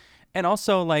 And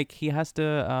also like he has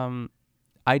to,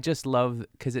 I just love,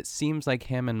 because it seems like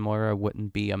him and Moira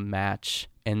wouldn't be a match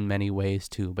in many ways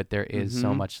too, but there is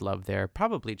so much love there,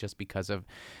 probably just because of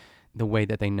the way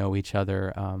that they know each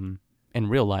other in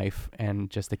real life, and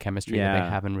just the chemistry that they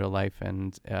have in real life,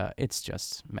 and it's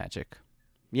just magic.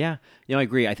 Yeah, I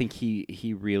agree. I think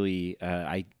he really,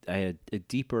 I had a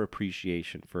deeper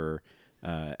appreciation for,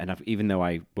 even though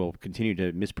I will continue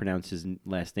to mispronounce his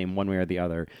last name one way or the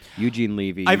other, Eugene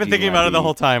Levy. I've been thinking about it the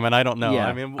whole time, and I don't know. Yeah,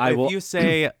 I mean, if you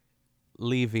say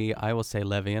Levy, I will say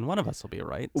Levy, and one of us will be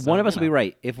right. So, one of us will be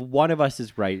right. If one of us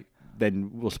is right,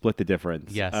 then we'll split the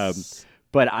difference. Yes.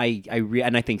 But I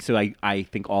think so. I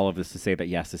think all of this to say that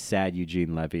yes, a sad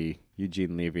Eugene Levy is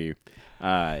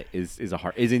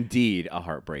indeed a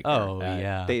heartbreaker. Oh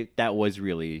yeah, that was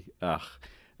really.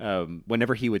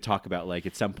 Whenever he would talk about like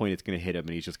at some point it's going to hit him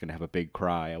and he's just going to have a big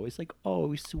cry, I was like,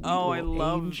 oh sweet. Oh, I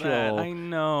love angel. that. I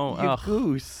know. You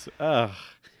goose.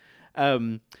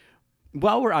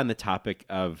 While we're on the topic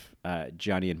of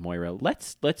Johnny and Moira,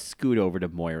 let's scoot over to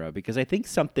Moira, because I think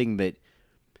something that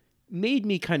made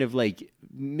me kind of like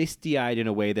misty-eyed in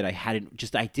a way that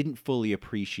I didn't fully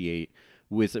appreciate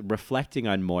was reflecting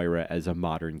on Moira as a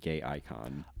modern gay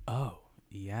icon. Oh,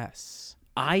 yes.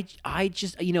 I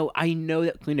just, I know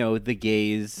that, the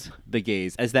gays,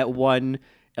 as that one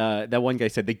guy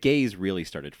said, the gays really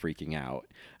started freaking out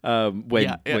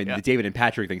when the David and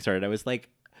Patrick thing started. I was like,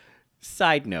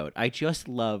 side note,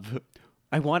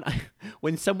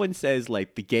 when someone says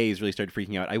like the gays really started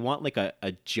freaking out, I want like a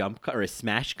jump cut or a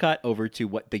smash cut over to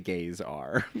what the gays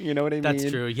are. You know what I mean?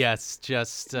 That's true. Yes.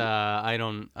 Just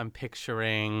I'm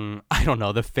picturing, I don't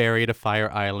know, the ferry to Fire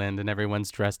Island and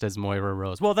everyone's dressed as Moira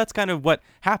Rose. Well, that's kind of what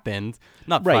happened.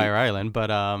 Not right. Fire Island, but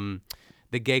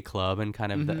the gay club, and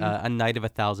kind of a night of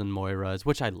 1,000 Moiras,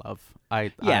 which I love.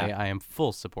 I am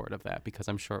full support of that, because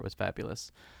I'm sure it was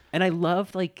fabulous. And I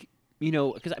love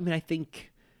because I think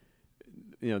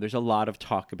there's a lot of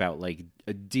talk about like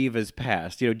a diva's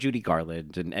past. Judy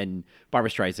Garland and Barbra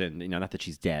Streisand. Not that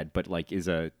she's dead, but like is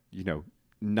a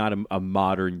not a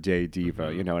modern day diva.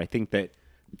 And I think that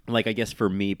like I guess for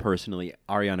me personally,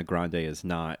 Ariana Grande is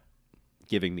not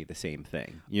giving me the same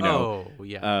thing. Oh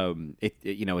yeah.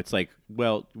 It's like,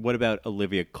 well, what about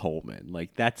Olivia Colman?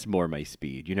 Like that's more my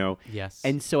speed. Yes.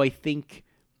 And so I think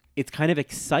it's kind of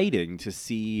exciting to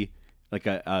see like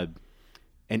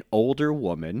an older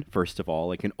woman, first of all,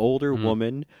 like an older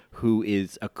woman who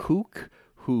is a kook,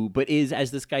 but is,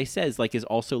 as this guy says, like is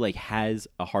also like has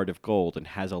a heart of gold and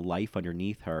has a life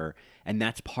underneath her. And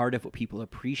that's part of what people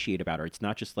appreciate about her. It's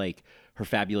not just like her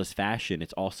fabulous fashion.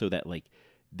 It's also that like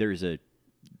there's a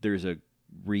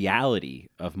reality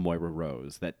of Moira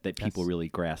Rose that people really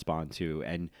grasp onto.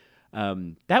 And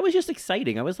that was just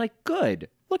exciting. I was like, good.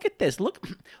 Look at this. Look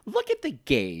at the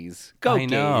gays. Go gays. I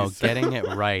know, getting it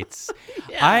right.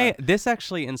 Yeah. This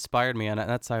actually inspired me, and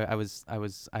that's how I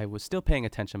was still paying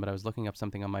attention, but I was looking up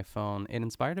something on my phone. It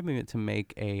inspired me to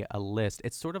make a list.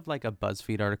 It's sort of like a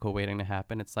BuzzFeed article waiting to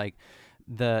happen. It's like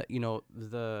the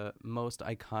most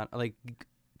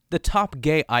the top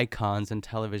gay icons in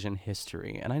television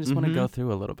history. And I just want to go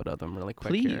through a little bit of them really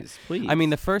quick here. Please. I mean,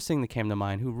 the first thing that came to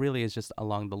mind, who really is just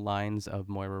along the lines of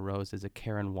Moira Rose, is a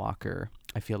Karen Walker.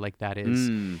 I feel like that is...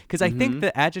 Because I think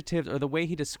the adjectives, or the way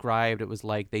he described it, was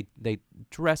like they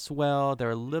dress well,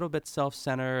 they're a little bit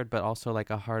self-centered, but also like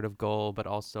a heart of gold, but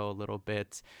also a little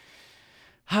bit...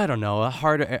 I don't know, a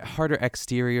harder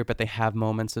exterior, but they have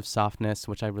moments of softness,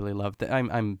 which I really love.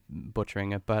 I'm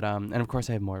butchering it, but and of course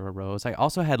I have Moira Rose. I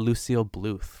also had Lucille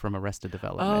Bluth from Arrested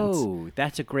Development. Oh,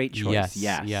 that's a great choice.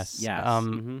 Yes.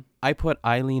 I put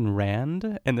Eileen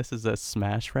Rand, and this is a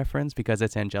Smash reference because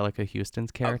it's Angelica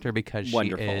Houston's character, because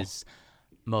wonderful. She is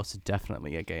most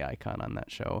definitely a gay icon on that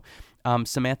show.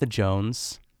 Samantha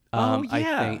Jones.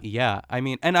 I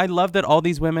mean, and I love that all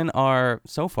these women are,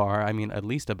 so far, I mean, at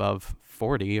least above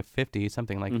 40, 50,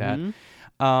 something like that.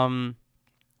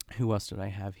 Who else did I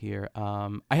have here?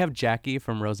 I have Jackie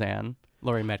from Roseanne.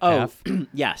 Laurie Metcalf.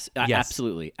 Yes, Yes.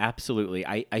 absolutely, absolutely.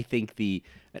 I think the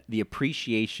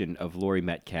appreciation of Laurie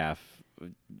Metcalf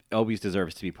always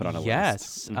deserves to be put on a list.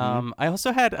 Yes. I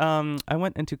also had I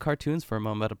went into cartoons for a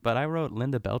moment, but I wrote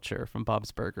Linda Belcher from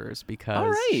Bob's Burgers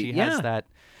because she has that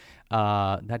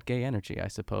gay energy, I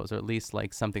suppose, or at least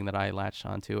like something that I latched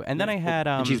onto. And then I had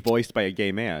and she's voiced by a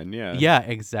gay man. Yeah. Yeah,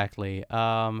 exactly.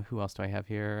 Who else do I have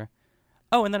here?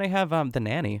 Oh, and then I have the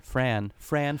nanny, Fran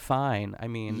Fine. I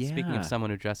mean, speaking Yeah. of someone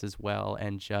who dresses well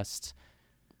and just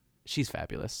she's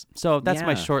fabulous. So that's my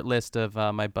Yeah. short list of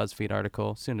my BuzzFeed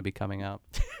article, soon to be coming out.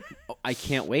 Oh, I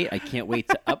can't wait. I can't wait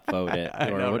to upvote it I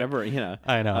or know, right? whatever.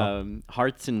 I know.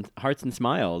 Hearts and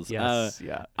smiles. Yes,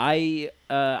 yeah. I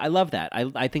love that.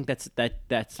 I think that's I a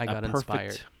got perfect.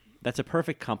 inspired. That's a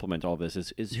perfect compliment. All this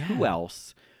is Yeah. who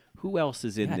else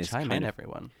is in Yeah, this chime kind in, of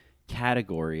everyone.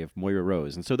 category of Moira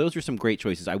Rose, and so those are some great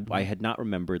choices. I had not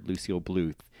remembered Lucille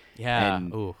Bluth. Yeah.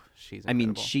 And, Ooh, she's I mean,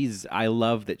 incredible. I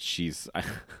love that she's.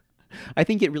 I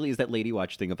think it really is that Lady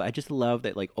Watch thing of I just love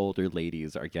that like older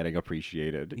ladies are getting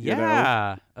appreciated. You know?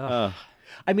 Yeah. Ugh.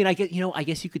 I mean, I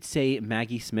guess you could say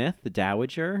Maggie Smith, the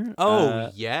Dowager.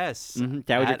 Yes.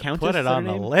 Dowager Countess. Put is it her on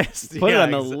the name? list. Put it Yeah,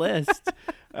 on the exa- list.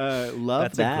 Love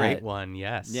That's that. a great one.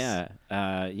 Yes. Yeah.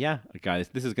 Yeah. Guys,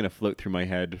 this is gonna float through my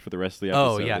head for the rest of the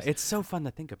Oh episode. yeah, it's so fun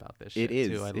to think about this. Shit It is.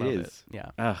 Too. I It love is. it.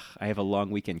 Yeah. Ugh, I have a long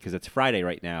weekend because it's Friday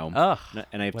right now. Ugh.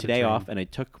 And I have what a today dream. off, and I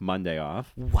took Monday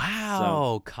off.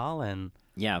 Wow, Colin,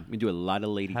 Yeah, we do a lot of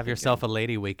lady. have thinking. yourself a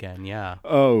lady weekend. Yeah.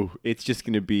 Oh, it's just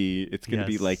gonna be be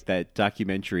Yes. like that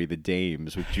documentary, The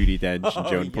Dames, with Judi Dench and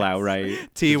Joan yes. Plowright.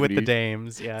 Tea It's with gonna the be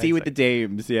dames. Yeah. Tea with the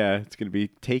Dames. Yeah, it's gonna be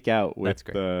takeout That's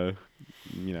with great.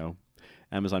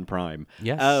 Amazon Prime.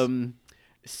 Yes.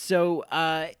 So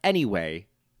anyway,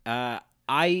 I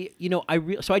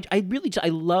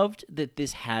loved that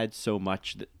this had so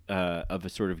much of a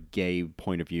sort of gay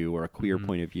point of view or a queer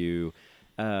point of view.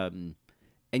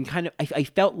 And kind of, I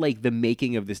felt like the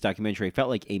making of this documentary, I felt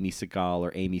like Amy Segal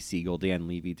or Amy Siegel, Dan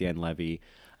Levy.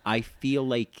 I feel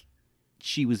like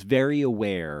she was very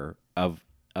aware of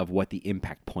what the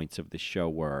impact points of the show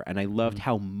were, and I loved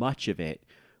how much of it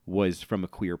was from a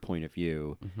queer point of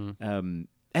view. And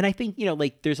I think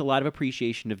like there's a lot of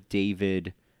appreciation of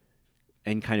David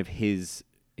and kind of his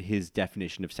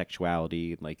definition of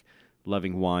sexuality, like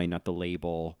loving wine, not the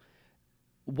label.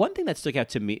 One thing that stuck out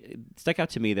to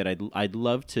me that I'd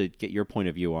love to get your point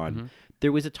of view on.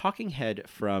 There was a talking head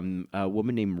from a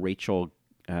woman named Rachel.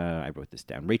 I wrote this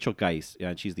down. Rachel Geis.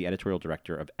 She's the editorial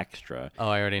director of Extra. Oh,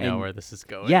 I already know and- where this is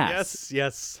going. Yes.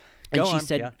 Yes. And Go she on,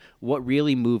 said yeah. what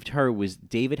really moved her was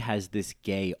David has this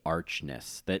gay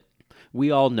archness that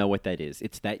we all know what that is.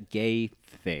 It's that gay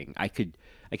thing. I could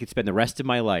spend the rest of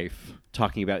my life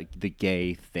talking about the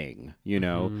gay thing,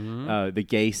 the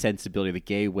gay sensibility, the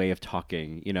gay way of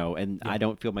talking, and I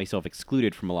don't feel myself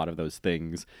excluded from a lot of those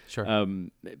things. Sure.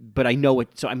 But I know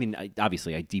it. So, I mean,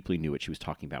 obviously I deeply knew what she was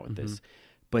talking about with this.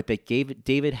 But that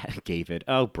David,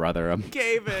 oh brother,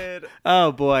 David.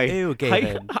 oh boy, Ew,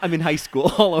 David. I'm in high school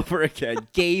all over again.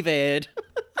 David,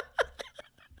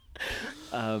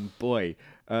 boy,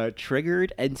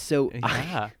 triggered, and so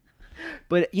Yeah.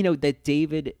 but that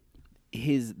David,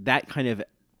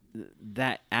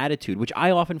 that attitude, which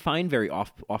I often find very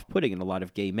off-putting in a lot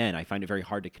of gay men. I find it very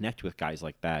hard to connect with guys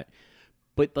like that.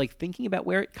 But like thinking about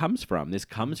where it comes from, this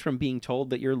comes from being told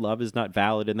that your love is not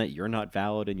valid and that you're not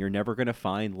valid and you're never going to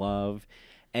find love.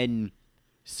 And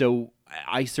so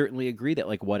I certainly agree that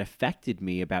like what affected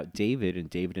me about David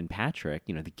and Patrick,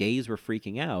 the gays were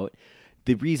freaking out.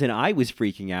 The reason I was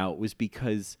freaking out was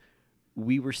because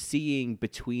we were seeing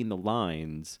between the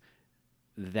lines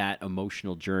that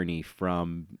emotional journey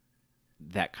from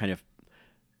that kind of,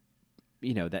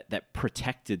 that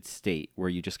protected state where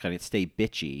you just kind of stay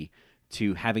bitchy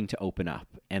to having to open up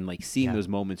and like seeing those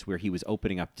moments where he was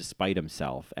opening up despite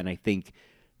himself. And I think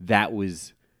that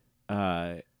was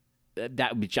that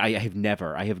which I have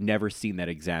never seen that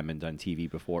examined on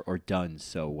TV before or done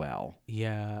so well.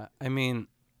 Yeah. I mean,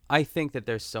 I think that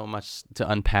there's so much to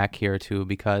unpack here too,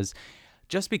 because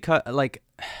just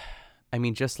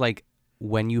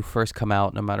when you first come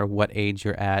out, no matter what age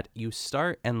you're at, you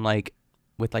start and like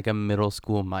with like a middle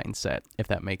school mindset, if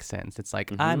that makes sense. It's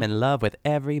like, I'm in love with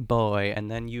every boy. And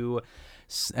then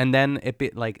it be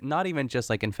like, not even just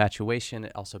like infatuation,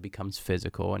 it also becomes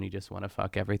physical and you just want to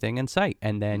fuck everything in sight.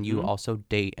 And then you also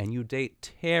date, and you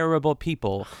date terrible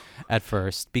people at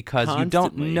first because you don't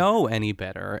Constantly. know any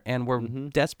better. And we're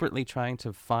desperately trying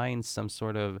to find some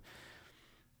sort of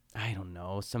I don't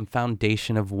know, some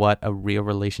foundation of what a real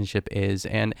relationship is.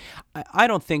 And I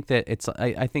don't think that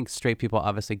I think straight people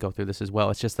obviously go through this as well.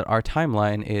 It's just that our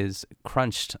timeline is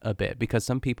crunched a bit because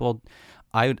some people,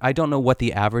 I don't know what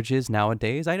the average is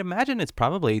nowadays. I'd imagine it's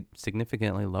probably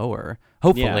significantly lower,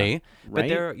 hopefully. Yeah, But right?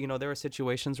 there are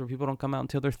situations where people don't come out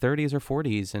until their 30s or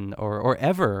 40s or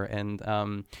ever.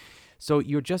 And so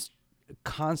you're just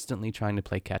constantly trying to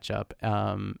play catch up,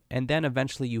 and then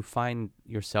eventually you find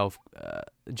yourself,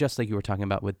 just like you were talking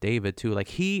about with David too, like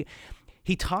he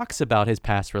talks about his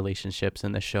past relationships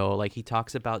in the show. Like he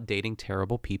talks about dating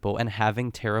terrible people and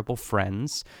having terrible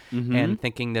friends, and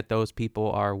thinking that those people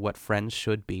are what friends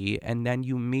should be. And then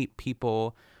you meet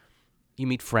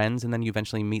friends, and then you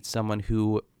eventually meet someone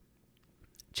who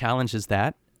challenges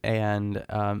that and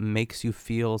makes you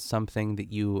feel something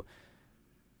that you,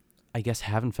 I guess,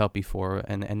 haven't felt before,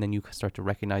 and then you start to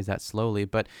recognize that slowly.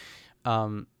 But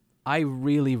I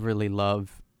really, really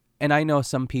love, and I know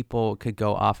some people could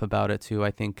go off about it too.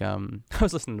 I think I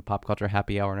was listening to Pop Culture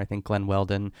Happy Hour, and I think Glenn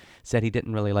Weldon said he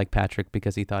didn't really like Patrick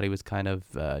because he thought he was kind of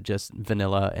just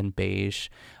vanilla and beige.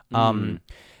 Do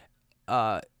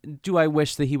I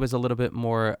wish that he was a little bit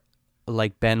more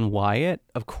like Ben Wyatt?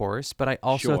 Of course, but I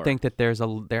also Sure. think that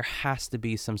there has to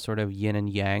be some sort of yin and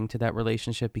yang to that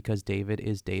relationship because David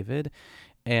is David,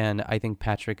 and I think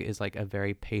Patrick is like a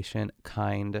very patient,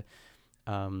 kind,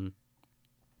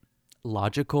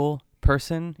 logical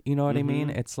person. You know what I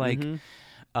mean? It's like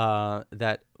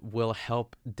that will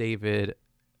help David,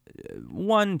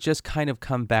 one, just kind of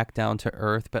come back down to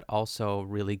earth, but also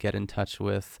really get in touch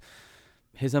with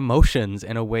his emotions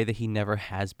in a way that he never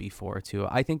has before too.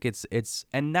 I think it's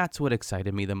and that's what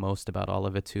excited me the most about all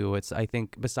of it too. It's, I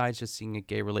think, besides just seeing a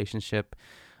gay relationship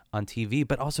on TV,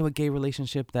 but also a gay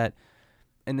relationship that,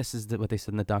 and this is what they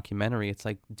said in the documentary, it's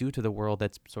like due to the world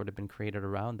that's sort of been created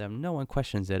around them, no one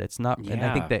questions it. It's not, and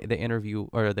I think the interview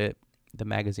or the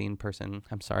magazine person,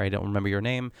 I'm sorry, I don't remember your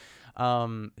name,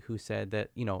 who said that,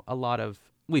 a lot of,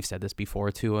 we've said this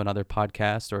before too on other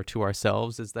podcasts or to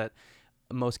ourselves, is that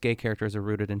most gay characters are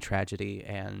rooted in tragedy,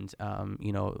 and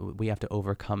we have to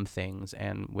overcome things.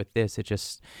 And with this, it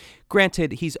just,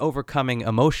 granted, he's overcoming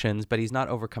emotions, but he's not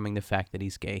overcoming the fact that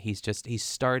he's gay. He's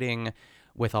starting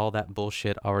with all that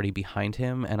bullshit already behind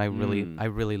him, and I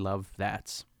really love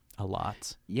that a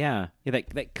lot. Yeah,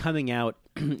 that coming out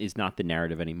is not the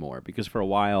narrative anymore, because for a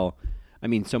while, I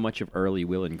mean, so much of early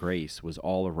Will and Grace was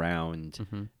all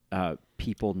around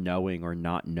people knowing or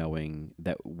not knowing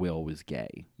that Will was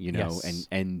gay, Yes.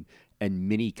 and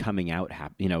many coming out,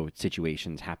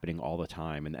 situations happening all the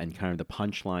time, and kind of the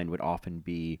punchline would often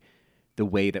be the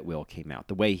way that Will came out,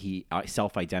 the way he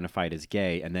self-identified as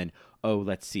gay, and then,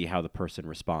 let's see how the person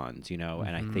responds, and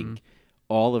I think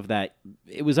all of that,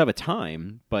 it was of a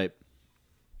time, but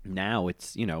now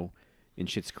it's, in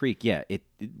Schitt's Creek,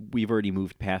 we've already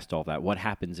moved past all that. What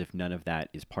happens if none of that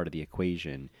is part of the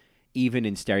equation? Even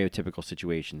in stereotypical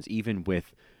situations, even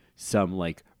with some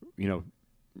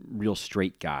real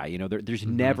straight guy, there's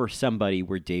never somebody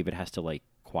where David has to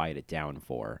quiet it down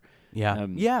for. Yeah.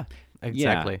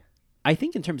 Exactly. Yeah. I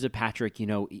think in terms of Patrick,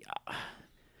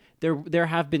 there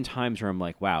have been times where I'm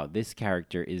like, wow, this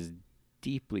character is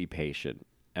deeply patient.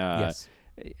 Yes.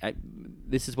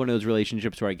 This is one of those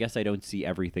relationships where I guess I don't see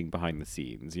everything behind the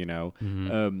scenes,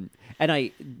 and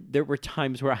there were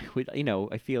times where I would,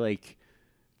 I feel like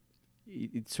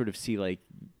you'd sort of see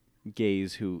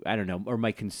gays who, I don't know, or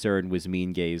my concern was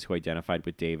mean gays who identified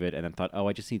with David and then thought,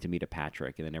 I just need to meet a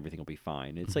Patrick and then everything will be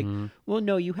fine. It's well,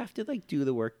 no, you have to do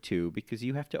the work too, because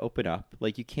you have to open up.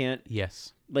 You can't.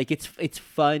 Yes. It's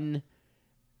fun.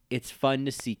 It's fun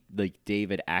to see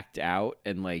David act out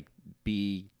and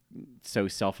be so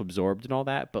self-absorbed and all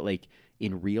that, but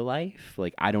in real life,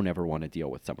 I don't ever want to deal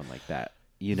with someone like that.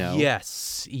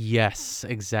 Yes,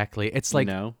 exactly. It's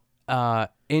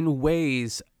in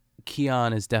ways,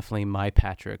 Keon is definitely my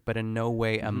Patrick, but in no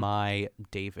way am I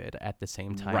David at the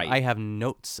same time. Right. I have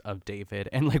notes of David,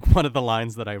 and one of the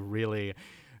lines that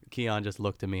Keon just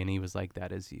looked at me and he was like,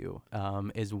 "That is you,"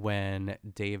 is when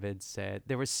David said,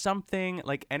 there was something,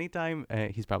 anytime,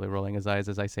 he's probably rolling his eyes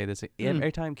as I say this,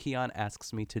 every time Keon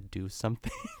asks me to do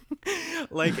something,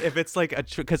 if it's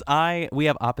because we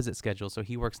have opposite schedules, so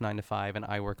he works 9 to 5 and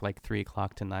I work 3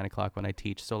 o'clock to 9 o'clock when I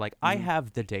teach, so I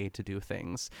have the day to do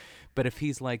things. But if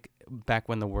he's back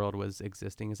when the world was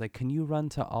existing, he's like, can you run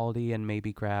to Aldi and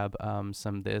maybe grab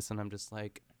some this, and I'm just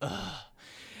like, ugh.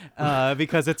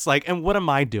 Because it's and what am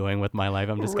I doing with my life?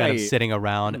 I'm just kind of sitting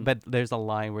around. But there's a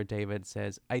line where David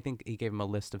says, I think he gave him a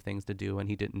list of things to do and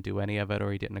he didn't do any of it,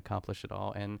 or he didn't accomplish it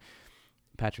all, and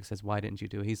Patrick says, "Why didn't you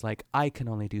do it?" He's like, "I can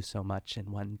only do so much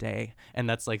in one day," and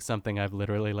that's like something I've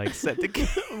literally like said to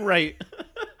kids. Right.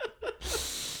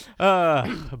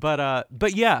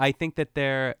 But yeah, I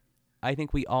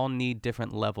think we all need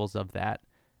different levels of that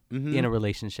in a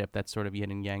relationship. That's sort of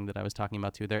yin and yang that I was talking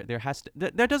about too.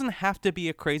 There doesn't have to be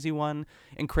a crazy one,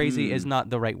 and crazy is not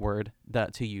the right word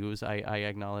to use. I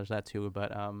acknowledge that too,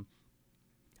 but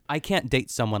I can't date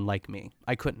someone like me.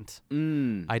 I couldn't.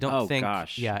 I don't think.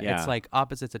 Gosh. Yeah, it's like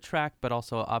opposites attract, but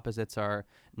also opposites are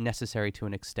necessary to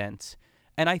an extent.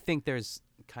 And I think there's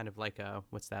kind of like a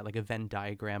Venn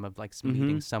diagram of like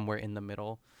meeting somewhere in the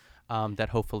middle. That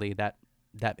hopefully that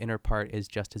inner part is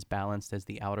just as balanced as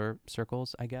the outer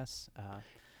circles, I guess.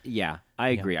 Yeah, I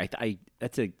agree. I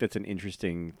that's an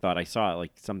interesting thought. I saw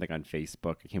like something on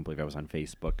Facebook. I can't believe I was on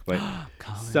Facebook, but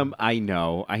I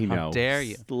know. How dare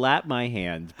you? Slap my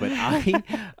hand. But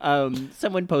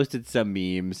someone posted some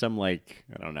meme, some like,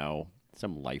 I don't know,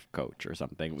 some life coach or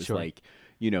something. It was like,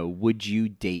 would you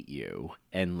date you?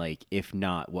 And like, if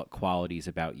not, what qualities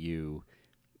about you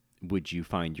would you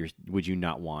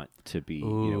not want to be,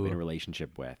 in a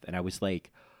relationship with? And I was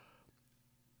like,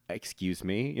 excuse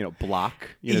me, block,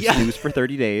 snooze for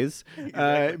 30 days.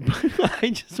 But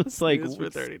I just was like,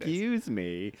 excuse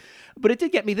me. But it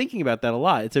did get me thinking about that a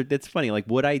lot. It's funny. Like,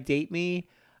 would I date me?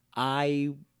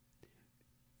 No,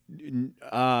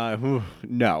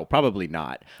 probably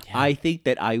not. Yeah. I think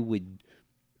that I would.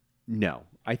 No,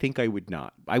 I think I would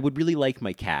not. I would really like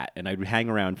my cat, and I'd hang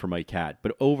around for my cat.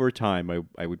 But over time,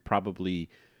 I would probably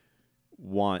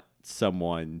want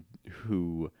someone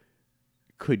who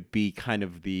could be kind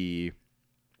of the...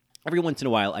 Every once in a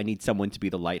while, I need someone to be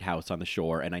the lighthouse on the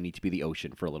shore, and I need to be the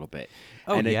ocean for a little bit.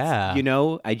 Oh, and yeah.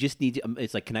 I just need to...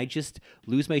 It's like, can I just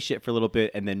lose my shit for a little bit,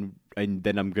 and then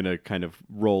I'm going to kind of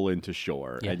roll into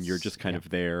shore, and you're just kind of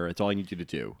there. It's all I need you to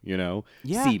do,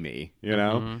 Yeah. See me,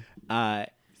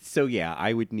 So, yeah,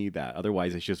 I would need that.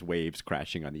 Otherwise, it's just waves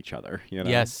crashing on each other,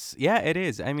 Yes. Yeah, it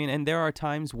is. I mean, and there are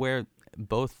times where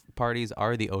both parties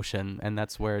are the ocean, and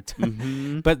that's where it's...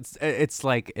 But it's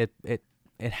like it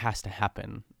has to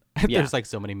happen. There's like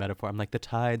so many metaphors. I'm like, the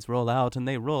tides roll out and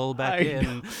they roll back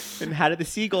in. And how did the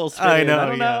seagulls fit in? I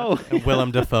don't know. And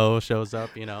Willem Dafoe shows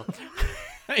up, I know.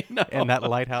 In that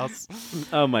lighthouse.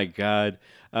 Oh, my God.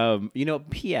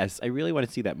 P.S. I really want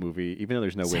to see that movie, even though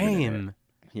there's no women in it.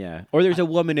 Yeah, or there's a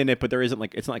woman in it, but there isn't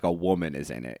it's not like a woman is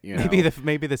in it.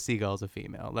 Maybe the seagull's a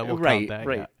female. That will right, count that.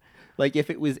 Right. Yeah. Like if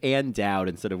it was Ann Dowd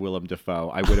instead of Willem Dafoe,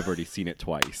 I would have already seen it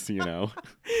twice.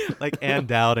 Like Ann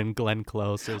Dowd and Glenn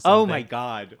Close or something. Oh my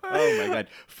God.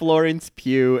 Florence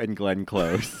Pugh and Glenn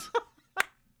Close.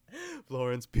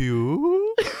 Florence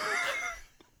Pugh.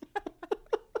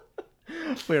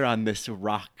 We're on this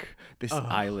rock, this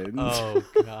island. Oh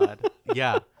God.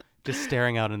 Yeah, just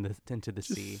staring out into the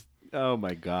sea. Oh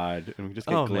my God. And we just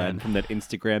get Glenn from that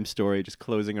Instagram story just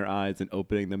closing her eyes and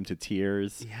opening them to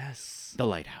tears. Yes. The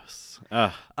lighthouse.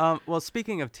 Well,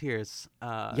 speaking of tears,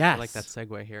 yes. I like that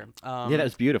segue here. Yeah, that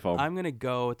was beautiful. I'm going to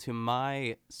go to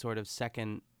my sort of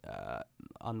second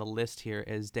on the list here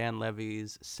is Dan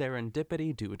Levy's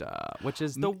Serendipity Duda, which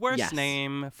is the worst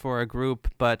name for a group,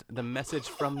 but the message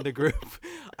from the group,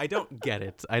 I don't get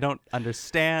it. I don't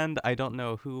understand. I don't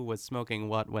know who was smoking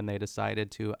what when they decided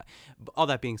to. All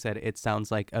that being said, it sounds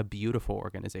like a beautiful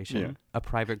organization, a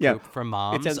private group for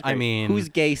moms. Whose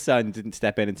gay son didn't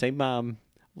step in and say, "Mom,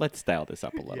 let's style this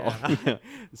up a little." Yeah.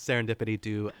 Serendipity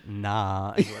do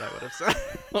nah is what I would have said.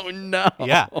 Oh no.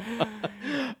 Yeah.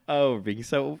 Oh,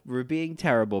 we're being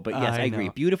terrible. But yes, I agree.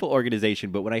 Beautiful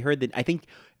organization. But when I heard that, I think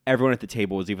everyone at the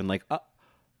table was even like,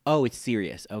 oh, it's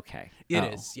serious. Okay.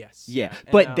 It is, yes. Yeah.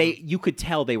 But you could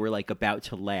tell they were like about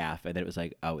to laugh, and then it was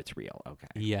like, oh, it's real. Okay.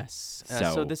 Yes.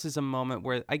 So this is a moment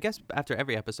where I guess after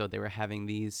every episode they were having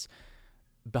these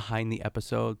behind the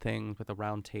episode things with a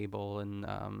round table, and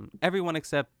everyone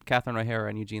except Catherine O'Hara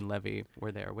and Eugene Levy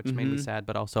were there, which made me sad,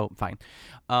 but also fine.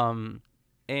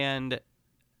 And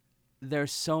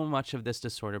there's so much of this to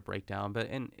sort of break down, but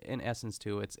in essence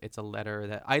too, it's a letter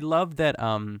that I love that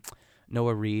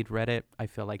Noah Reid read it. I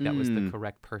feel like that was the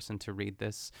correct person to read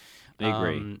this. I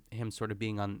agree. Him sort of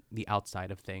being on the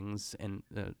outside of things, and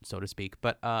so to speak,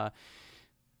 but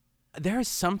there's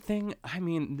something,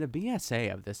 the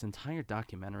BSA of this entire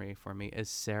documentary for me is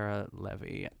Sarah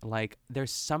Levy. Like,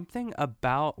 there's something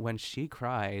about when she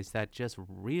cries that just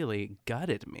really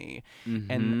gutted me.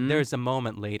 And there's a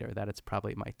moment later that it's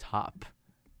probably my top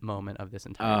moment of this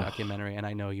entire documentary, and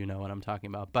I know you know what I'm talking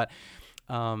about. But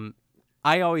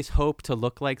I always hope to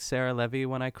look like Sarah Levy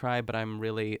when I cry, but I'm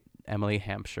really Emily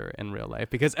Hampshire in real life,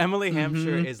 because Emily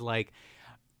Hampshire is like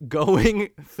going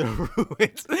through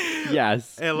it.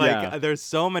 Yes. And like yeah. there's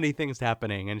so many things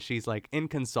happening, and she's like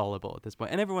inconsolable at this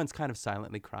point, and everyone's kind of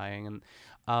silently crying,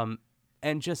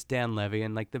 and just Dan Levy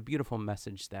and like the beautiful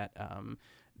message that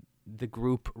the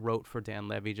group wrote for Dan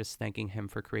Levy, just thanking him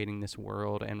for creating this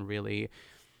world. And really,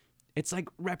 it's like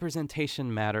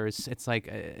representation matters. It's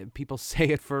like people say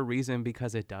it for a reason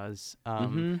because it does. I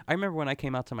remember when I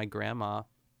came out to my grandma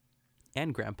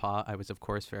and grandpa, I was of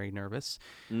course very nervous,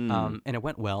 and it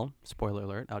went well. Spoiler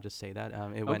alert, I'll just say that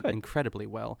it went incredibly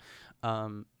well.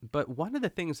 But one of the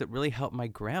things that really helped my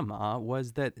grandma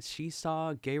was that she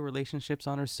saw gay relationships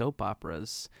on her soap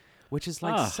operas, which is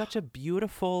like such a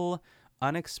beautiful,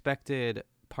 unexpected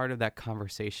part of that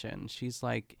conversation. She's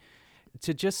like,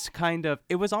 to just kind of,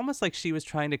 it was almost like she was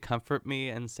trying to comfort me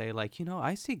and say like, you know,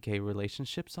 I see gay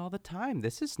relationships all the time.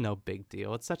 This is no big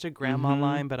deal. It's such a grandma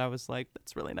line, but I was like,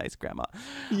 that's really nice, grandma.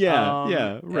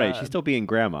 Yeah, right. She's still being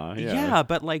grandma. Yeah,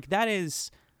 but like that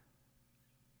is,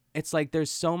 it's like there's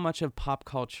so much of pop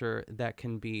culture that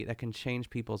can change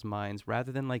people's minds,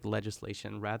 rather than like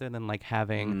legislation, rather than like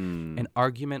having an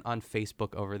argument on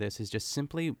Facebook over this, is just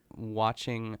simply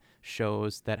watching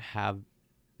shows that have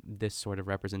this sort of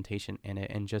representation in it,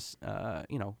 and just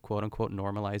you know, quote unquote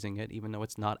normalizing it, even though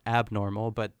it's not abnormal,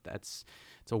 but it's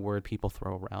a word people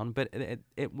throw around, but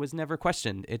it was never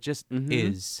questioned. It just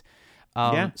is.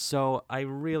 So I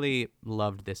really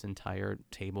loved this entire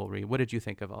table read. What did you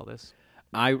think of all this?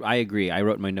 I agree. I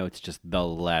wrote in my notes just the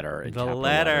letter. In capital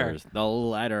letters. The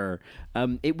letter.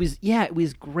 It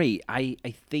was great. I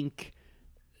think,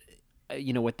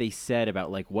 you know, what they said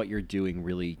about like what you're doing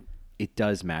really, it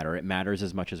does matter. It matters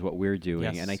as much as what we're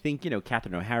doing. Yes. And I think, you know,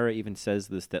 Catherine O'Hara even says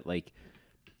this, that like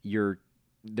they're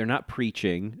not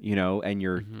preaching, you know, and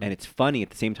and it's funny at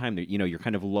the same time that, you know, you're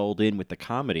kind of lulled in with the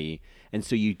comedy. And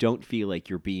so you don't feel like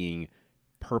you're being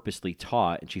purposely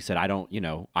taught. And she said, I don't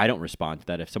respond to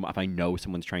that if I know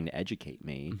someone's trying to educate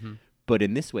me. But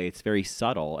in this way, it's very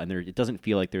subtle, and it doesn't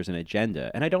feel like there's an agenda.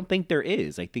 And I don't think there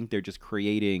is. I think they're just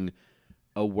creating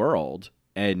a world.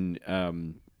 And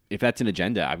if that's an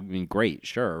agenda, I mean, great,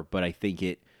 sure. But I think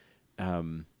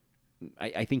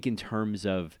I think in terms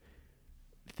of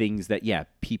things that,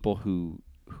 people who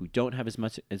don't have as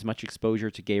much exposure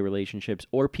to gay relationships,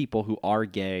 or people who are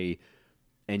gay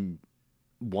and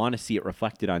want to see it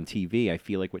reflected on TV, I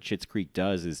feel like what Schitt's Creek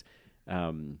does is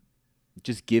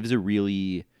just gives a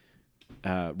really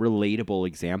relatable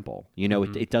example. You know,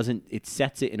 it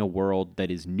sets it in a world that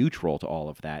is neutral to all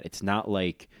of that. It's not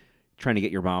like trying to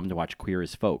get your mom to watch Queer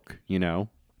as Folk, you know?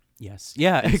 Yes.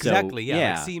 Yeah, And exactly. so,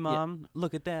 Like, see, Mom,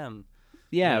 look at them.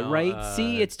 Yeah, You know, right?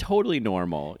 See, it's totally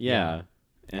normal. Yeah.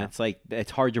 And Yeah. it's like,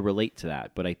 it's hard to relate to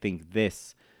that. But I think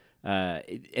this,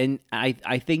 and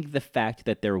I think the fact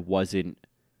that there wasn't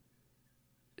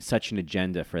such an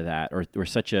agenda for that, or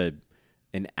such an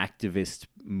activist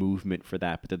movement for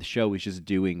that, but that the show was just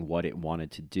doing what it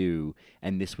wanted to do,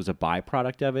 and this was a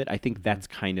byproduct of it, I think that's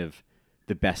kind of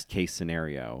the best case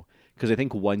scenario. Because I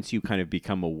think once you kind of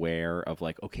become aware of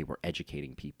like, okay, we're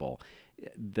educating people,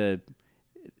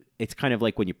 it's kind of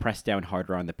like when you press down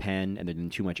harder on the pen and then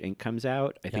too much ink comes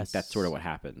out. I think that's sort of what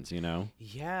happens, you know?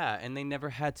 Yeah, and they never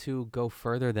had to go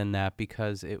further than that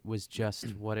because it was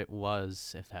just what it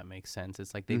was, if that makes sense.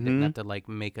 It's like they didn't have to like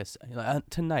make us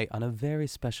tonight on a very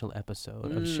special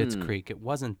episode of Schitt's Creek. It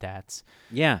wasn't that.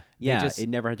 It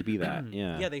never had to be that.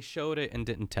 Yeah, they showed it and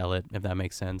didn't tell it, if that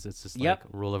makes sense. It's just like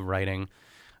rule of writing.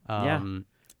 And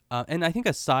I think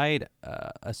a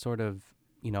sort of,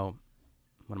 you know,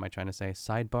 what am I trying to say?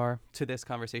 Sidebar to this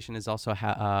conversation is also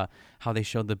how they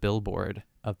showed the billboard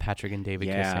of Patrick and David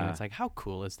kissing. It's like, how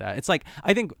cool is that? It's like,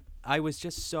 I think I was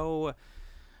just so,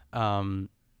 in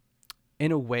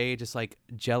a way, just like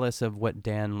jealous of what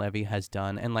Dan Levy has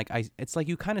done. And like, it's like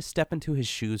you kind of step into his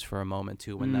shoes for a moment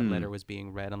too, when that letter was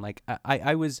being read. And like,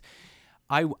 I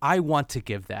want to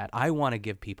give that. I want to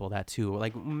give people that too.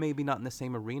 Like, maybe not in the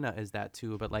same arena as that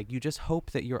too, but like, you just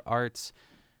hope that your art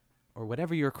or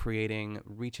whatever you're creating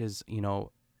reaches, you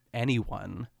know,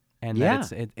 anyone, and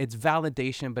that it's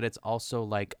validation, but it's also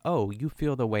like, oh, you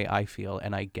feel the way I feel,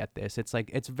 and I get this. It's like,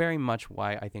 it's very much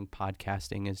why I think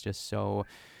podcasting is just so.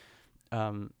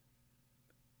 It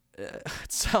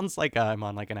sounds like I'm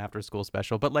on like an after school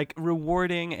special, but like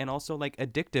rewarding and also like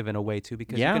addictive in a way too,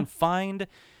 because you can find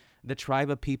the tribe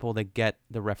of people that get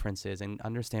the references and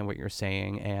understand what you're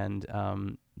saying, and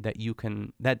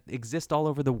that exist all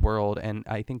over the world. And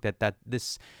I think that the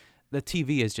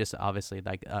TV is just obviously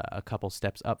like a couple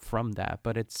steps up from that,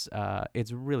 but it's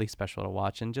really special to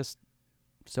watch and just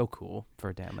so cool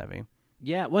for Dan Levy.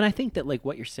 Yeah, well, I think that like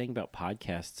what you're saying about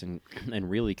podcasts and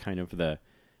really kind of the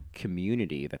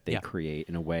community that they Yeah. create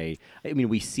in a way. I mean,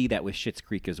 we see that with Schitt's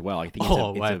Creek as well. I think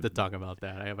I have to talk about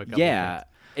that. I have a couple yeah, of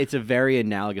things. it's a very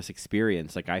analogous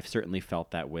experience. Like I've certainly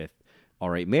felt that with All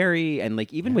Right Mary, and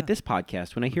like even with this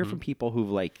podcast, when I hear from people who've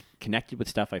like connected with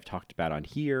stuff I've talked about on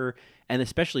here, and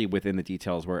especially within the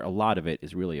details where a lot of it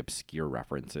is really obscure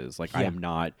references. Like I am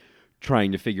not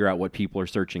trying to figure out what people are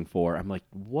searching for. I'm like,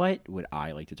 what would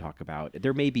I like to talk about?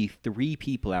 There may be 3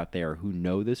 people out there who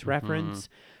know this reference,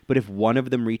 but if one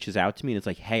of them reaches out to me and it's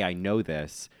like, hey, I know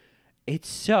this, it's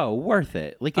so worth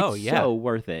it. Like it's so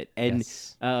worth it. And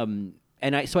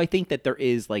so I think that there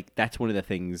is like, that's one of the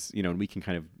things, you know, and we can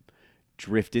kind of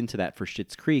drift into that for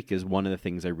Schitt's Creek, is one of the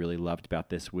things I really loved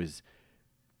about this was,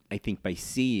 I think by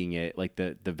seeing it, like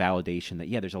the validation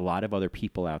that, there's a lot of other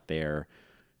people out there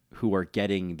who are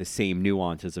getting the same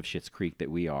nuances of Schitt's Creek that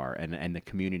we are, and the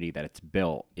community that it's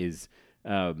built is,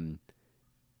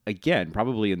 again,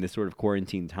 probably in this sort of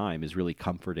quarantine time, is really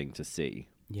comforting to see.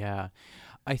 Yeah.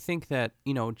 I think that,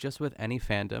 you know, just with any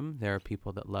fandom, there are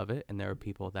people that love it and there are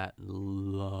people that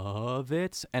love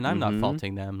it. And I'm not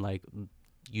faulting them. Like,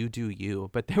 you do you.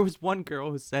 But there was one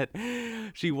girl who said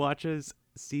she watches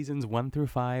seasons 1 through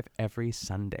 5 every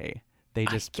Sunday. They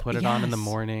just put it on in the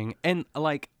morning. And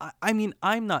like, I mean,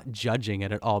 I'm not judging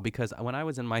it at all, because when I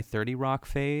was in my 30 Rock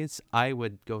phase, I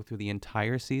would go through the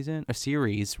entire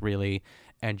series really,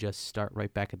 and just start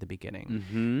right back at the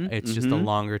beginning. It's just a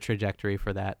longer trajectory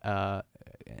for that.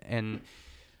 And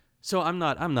so I'm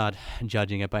not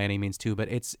judging it by any means too, but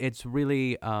it's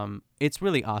really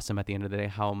awesome at the end of the day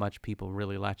how much people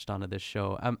really latched onto this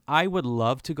show. I would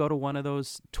love to go to one of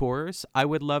those tours. I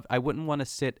wouldn't want to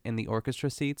sit in the orchestra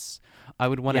seats. I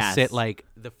would want to sit like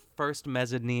the first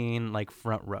mezzanine, like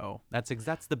front row. That's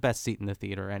the best seat in the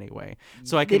theater anyway.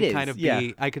 So I can kind of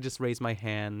be, I could just raise my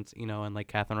hand, you know, and like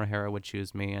Catherine O'Hara would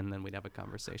choose me, and then we'd have a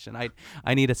conversation.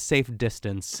 I need a safe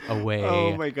distance away.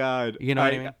 Oh my God. You know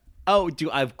what I mean? Oh,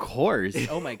 of course.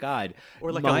 Oh my God.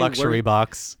 Or like a luxury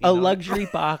box. Luxury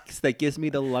box that gives me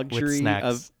the luxury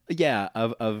snacks.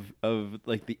 of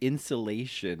like the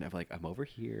insulation of like, I'm over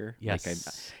here.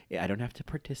 Yes. Like I don't have to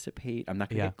participate. I'm not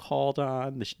going to get called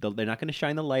on. They're not going to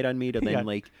shine the light on me to then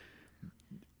like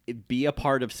be a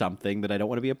part of something that I don't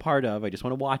want to be a part of. I just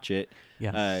want to watch it.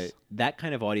 Yes. That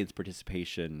kind of audience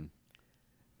participation,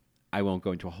 I won't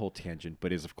go into a whole tangent,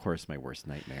 but is of course my worst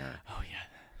nightmare. Oh yeah.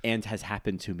 And has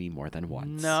happened to me more than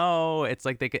once. No, it's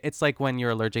like it's like when you're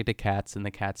allergic to cats and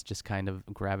the cats just kind of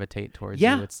gravitate towards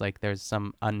you. It's like there's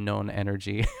some unknown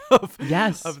energy of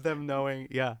them knowing.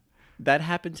 Yeah. That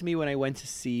happened to me when I went to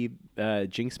see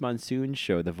Jinx Monsoon's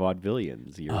show, The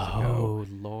Vaudevillians, years ago. Oh,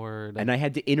 Lord. And I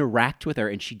had to interact with her,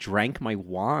 and she drank my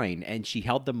wine, and she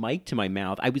held the mic to my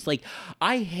mouth. I was like,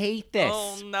 I hate this.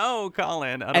 Oh, no,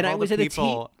 Colin. And I was at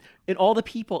and all the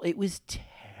people, it was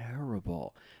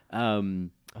terrible.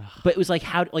 But it was like,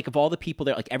 of all the people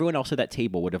there, like everyone else at that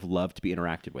table would have loved to be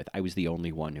interacted with. I was the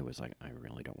only one who was like, I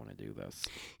really don't want to do this.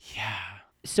 Yeah.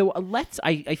 So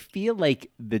I feel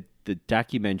like the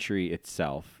documentary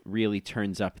itself really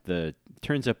turns up the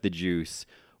juice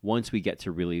once we get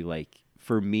to really, like,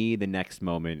 for me, the next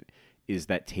moment is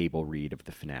that table read of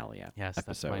the finale Yes,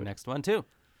 episode. that's my next one too.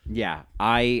 Yeah.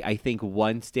 I think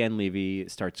once Dan Levy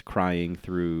starts crying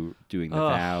through doing the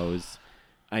vows,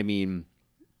 I mean,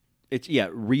 it's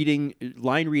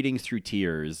line readings through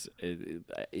tears.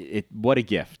 What a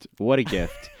gift! What a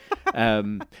gift!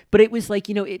 But it was like,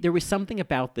 you know, there was something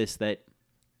about this that,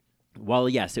 while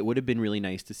yes, it would have been really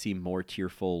nice to see more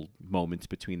tearful moments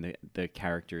between the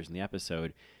characters in the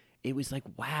episode. It was like,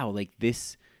 wow, like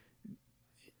this,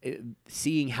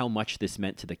 seeing how much this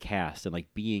meant to the cast and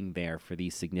like being there for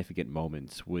these significant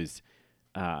moments was,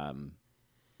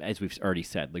 as we've already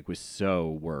said, like was so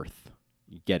worth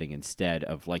getting instead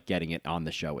of like getting it on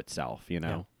the show itself, you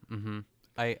know? Yeah. Mm-hmm.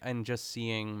 And just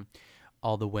seeing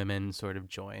all the women sort of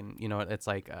join, you know, it's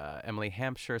like Emily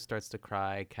Hampshire starts to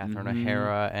cry, Catherine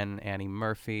O'Hara and Annie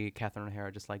Murphy. Catherine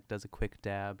O'Hara just like does a quick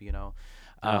dab, you know.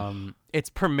 It's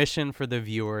permission for the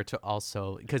viewer to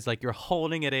also, because like you're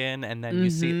holding it in and then you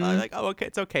see like, oh, okay,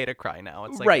 it's okay to cry now.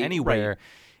 It's like anywhere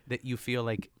that you feel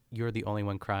like you're the only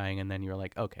one crying, and then you're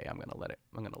like, okay, I'm gonna let it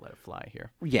fly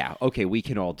here. Yeah, okay, we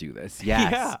can all do this.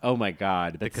 Yes. Yeah. Oh my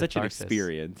God, that's such an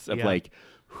experience of like,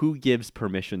 who gives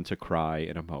permission to cry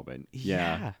in a moment?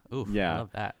 Yeah. Oof, I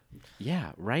love that.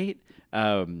 Yeah. Right.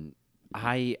 I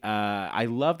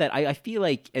love that. I feel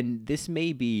like, and this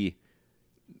may be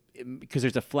because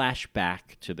there's a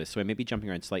flashback to this, so I may be jumping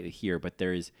around slightly here, but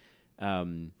there's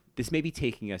this may be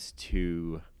taking us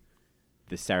to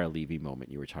the Sarah Levy moment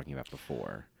you were talking about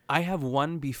before. I have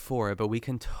one before it, but we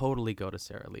can totally go to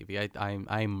Sarah Levy.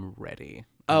 I'm ready.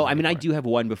 Oh, I mean, I do have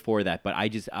one before that, but I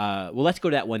just well, let's go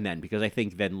to that one then, because I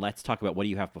think then let's talk about what do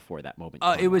you have before that moment.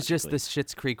 It was just the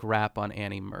Schitt's Creek rap on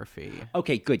Annie Murphy.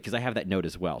 Okay, good, because I have that note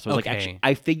as well. So I was Okay. like, actually,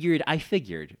 I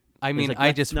figured. I mean, like, I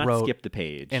let's just not wrote skip the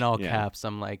page in all Yeah. caps.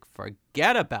 I'm like,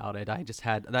 forget about it. I just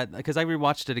had that because I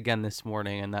rewatched it again this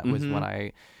morning, and that was when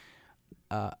I.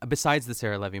 Besides the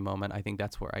Sarah Levy moment, I think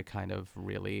that's where I kind of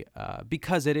really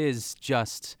because it is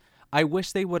just. I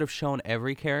wish they would have shown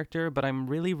every character, but I'm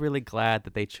really, really glad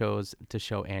that they chose to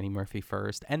show Annie Murphy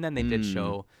first, and then they did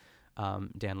show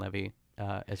Dan Levy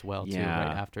as well too, Yeah.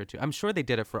 right after too. I'm sure they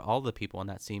did it for all the people in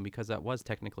that scene because that was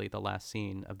technically the last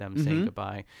scene of them saying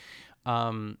goodbye.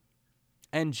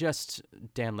 And just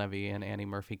Dan Levy and Annie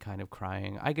Murphy kind of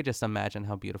crying. I could just imagine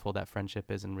how beautiful that friendship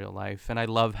is in real life, and I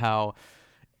love how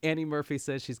Annie Murphy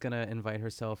says she's gonna invite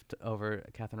herself over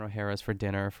Catherine O'Hara's for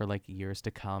dinner for like years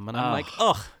to come, and I'm like,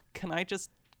 ugh, can I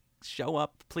just show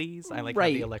up, please? I like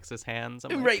have the Alexis hands.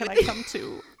 I'm like, can I come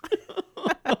too?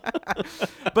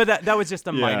 But that was just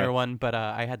a minor one, but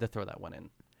I had to throw that one in.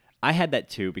 I had that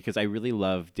too because I really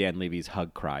love Dan Levy's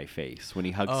hug cry face when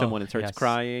he hugs someone and starts yes.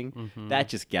 crying. That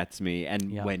just gets me.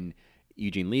 And Yeah. when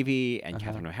Eugene Levy and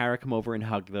Catherine O'Hara come over and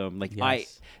hug them, like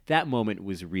Yes. that moment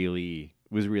was really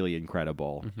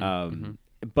incredible.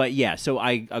 But yeah, so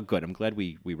good. I'm glad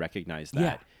we recognized that.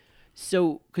 Yeah.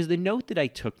 So because the note that I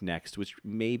took next, which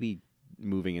maybe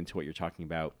moving into what you're talking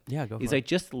about, Yeah, go for is it. I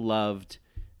just loved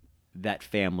that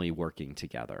family working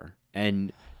together.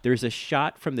 And there's a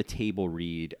shot from the table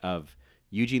read of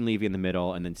Eugene Levy in the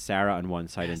middle and then Sarah on one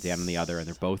side and Dan on the other, and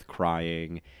they're both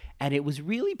crying. And it was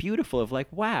really beautiful of like,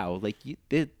 wow, like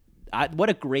what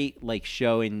a great like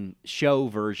show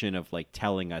version of like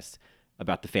telling us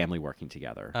about the family working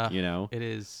together, you know? It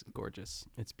is gorgeous.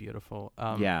 It's beautiful.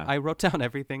 Yeah. I wrote down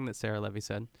everything that Sarah Levy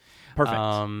said. Perfect.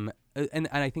 And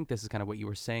I think this is kind of what you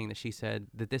were saying, that she said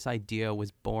that this idea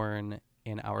was born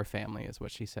in our family, is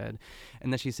what she said.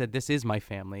 And then she said, this is my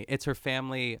family. It's her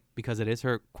family because it is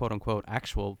her quote unquote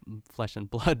actual flesh and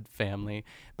blood family,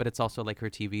 but it's also like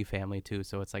her TV family too.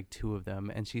 So it's like two of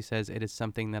them. And she says, it is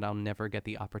something that I'll never get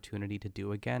the opportunity to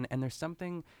do again. And there's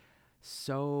something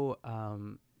so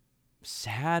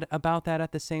sad about that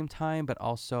at the same time, but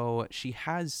also she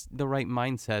has the right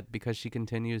mindset because she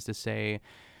continues to say,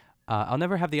 I'll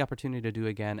never have the opportunity to do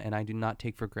again, and I do not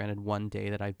take for granted one day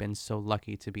that I've been so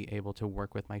lucky to be able to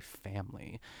work with my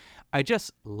family. I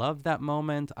just love that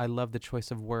moment. I love the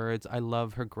choice of words. I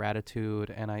love her gratitude,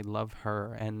 and I love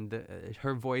her. And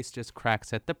her voice just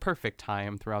cracks at the perfect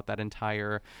time throughout that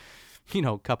entire,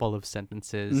 couple of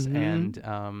sentences. And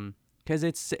because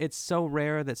it's so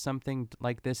rare that something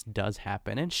like this does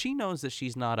happen. And she knows that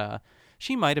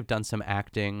she might have done some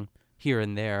acting here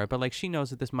and there, but like she knows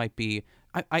that this might be,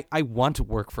 I want to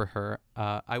work for her.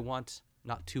 I want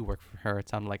not to work for her. It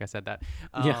sounded like I said that.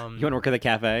 You want to work at the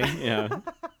cafe? Yeah.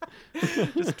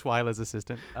 Just Twyla's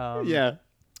assistant. Yeah.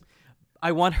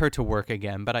 I want her to work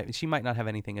again, but she might not have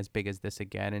anything as big as this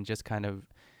again, and just kind of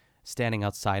standing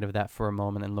outside of that for a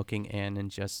moment and looking in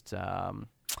and just,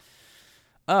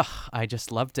 I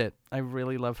just loved it. I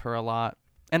really love her a lot.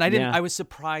 And I was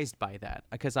surprised by that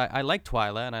because I like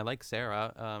Twyla and I like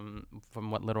Sarah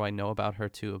from what little I know about her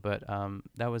too. But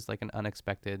that was like an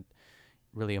unexpected,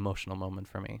 really emotional moment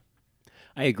for me.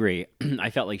 I agree.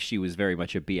 I felt like she was very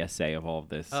much a BSA of all of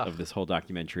this, of this whole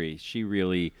documentary. She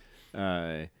really,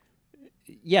 I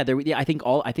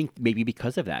think maybe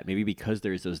because of that, maybe because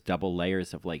there's those double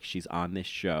layers of like, she's on this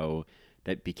show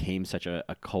that became such a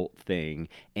cult thing,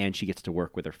 and she gets to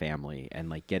work with her family, and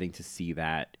like getting to see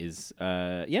that is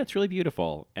it's really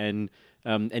beautiful and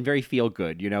very feel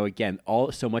good. Again,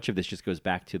 so much of this just goes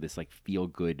back to this like feel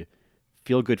good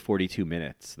 42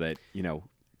 minutes that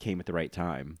came at the right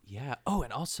time. Yeah. Oh,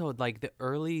 and also like the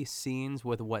early scenes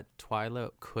with what Twyla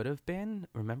could have been.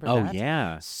 Remember Oh, that?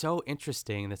 yeah. So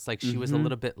interesting. It's like she was a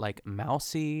little bit like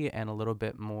mousy and a little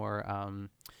bit more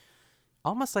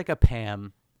almost like a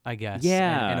Pam, I guess.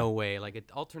 Yeah. In a way, like an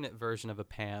alternate version of a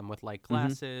Pam with like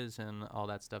glasses and all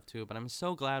that stuff too. But I'm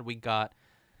so glad we got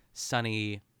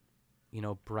sunny,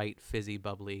 bright, fizzy,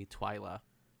 bubbly Twyla.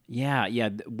 Yeah.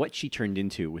 What she turned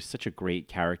into was such a great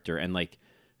character, and like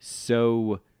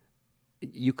so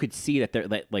you could see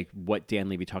that like what Dan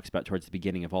Levy talks about towards the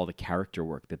beginning of all the character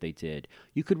work that they did.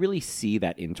 You could really see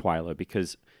that in Twyla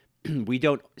because we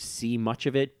don't see much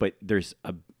of it, but there's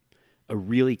a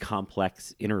really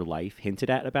complex inner life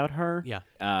hinted at about her. Yeah.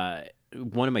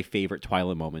 one of my favorite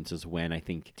Twyla moments is when I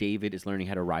think David is learning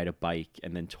how to ride a bike,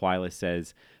 and then Twyla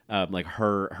says, like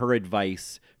her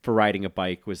advice for riding a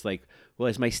bike was like, well,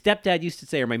 as my stepdad used to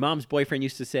say, or my mom's boyfriend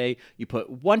used to say, you put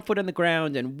one foot on the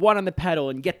ground and one on the pedal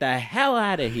and get the hell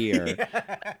out of here.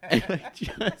 And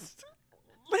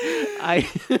I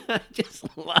just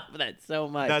love that so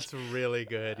much. That's really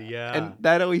good. Yeah. And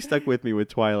that always stuck with me with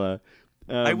Twyla.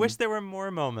 I wish there were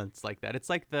more moments like that. It's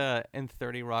like in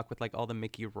 30 Rock with like all the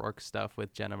Mickey Rourke stuff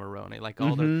with Jenna Maroney, like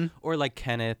all or like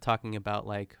Kenneth talking about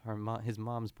like his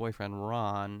mom's boyfriend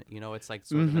Ron. You know, it's like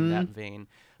sort of in that vein.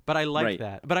 But I like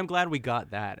that. But I'm glad we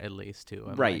got that at least too.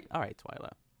 I'm like, all right, Twyla.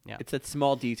 Yeah. It's that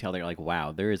small detail that you're like,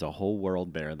 wow, there is a whole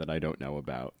world there that I don't know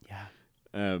about. Yeah.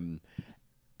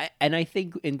 And I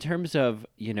think in terms of,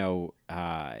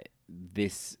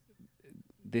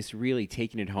 this really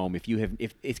taking it home,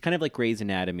 if it's kind of like Grey's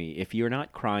Anatomy, if you're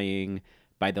not crying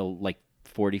by the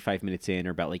 45 minutes in, or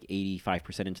about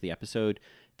 85% into the episode,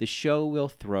 the show will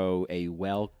throw a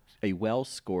well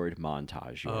scored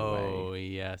montage your way. Oh,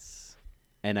 yes.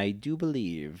 And I do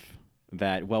believe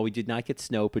that while we did not get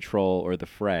Snow Patrol or The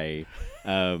Fray,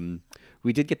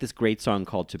 we did get this great song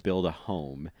called To Build a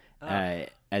Home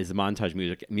as the montage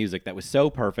music that was so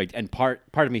perfect, and part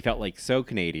of me felt like so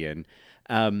Canadian.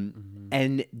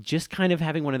 And just kind of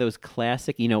having one of those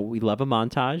classic, we love a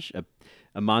montage,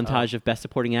 a montage of Best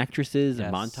Supporting Actresses, a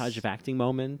montage of acting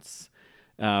moments.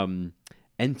 And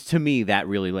to me, that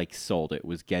really sold it,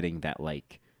 was getting that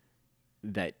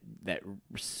that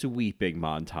sweeping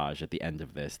montage at the end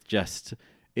of this. Just,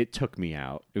 it took me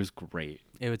out. It was great.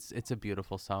 It's a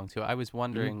beautiful song too. I was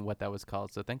wondering what that was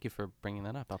called, so thank you for bringing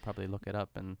that up. I'll probably look it up.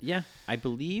 And yeah, I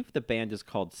believe the band is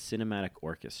called Cinematic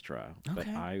Orchestra, but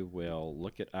I will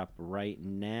look it up right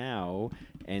now,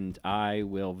 and I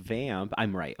will vamp.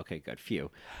 I'm right. Okay, good.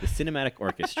 Phew. The Cinematic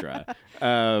Orchestra.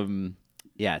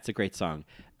 Yeah, it's a great song.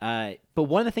 But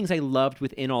one of the things I loved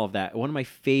within all of that, one of my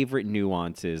favorite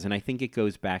nuances, and I think it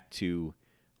goes back to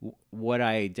what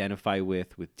I identify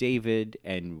with David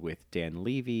and with Dan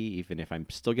Levy, even if I'm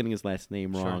still getting his last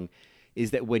name wrong,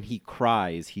 is that when he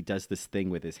cries, he does this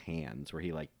thing with his hands where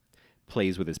he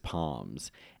plays with his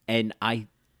palms. And I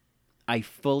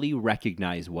fully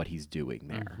recognize what he's doing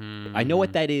there. I know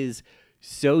what that is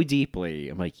so deeply.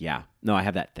 I'm like, yeah, no, I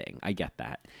have that thing. I get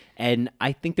that. And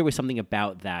I think there was something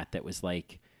about that was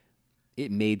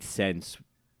it made sense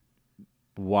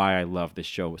why I love this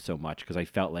show so much, because I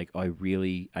felt like I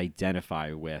really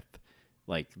identify with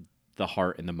the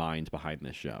heart and the mind behind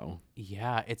this show.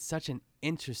 Yeah, it's such an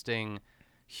interesting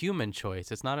human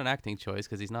choice. It's not an acting choice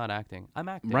because he's not acting. I'm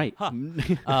acting. Right. Huh.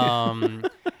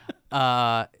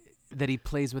 That he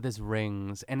plays with his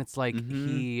rings, and it's like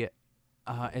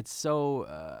it's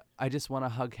so I just want to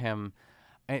hug him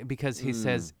because he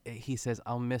says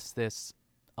I'll miss this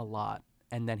a lot.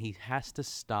 And then he has to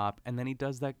stop, and then he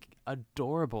does that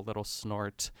adorable little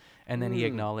snort, and then he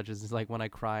acknowledges, it's like, when I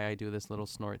cry, I do this little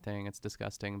snort thing. It's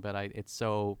disgusting, but it's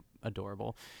so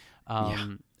adorable.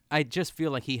 I just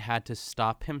feel like he had to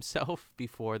stop himself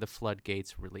before the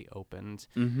floodgates really opened.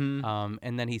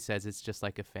 And then he says it's just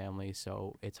like a family,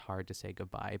 so it's hard to say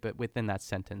goodbye. But within that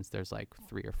sentence, there's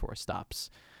 3 or 4 stops.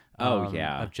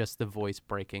 Of just the voice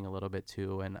breaking a little bit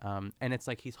too, and it's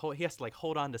like he has to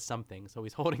hold on to something, so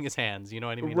he's holding his hands. You know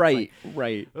what I mean?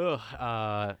 Right.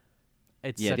 Ugh.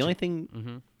 It's the only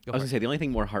thing I was gonna say, the only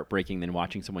thing more heartbreaking than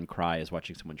watching someone cry is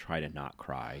watching someone try to not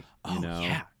cry.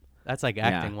 Yeah, that's like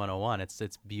acting 101.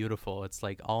 It's beautiful. It's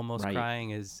almost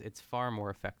crying it's far more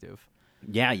effective.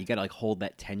 Yeah, you gotta hold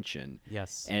that tension.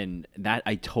 Yes, and that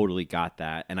I totally got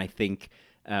that, and I think.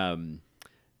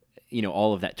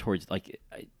 All of that towards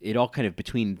it all kind of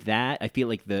between that, I feel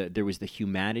like there was the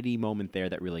humanity moment there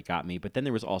that really got me, but then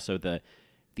there was also the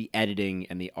editing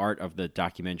and the art of the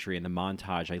documentary and the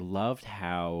montage. I loved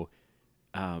how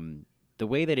the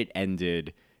way that it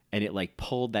ended, and it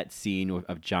pulled that scene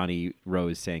of Johnny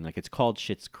Rose saying it's called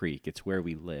Schitt's Creek, it's where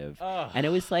we live. And it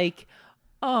was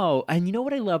and you know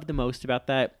what I loved the most about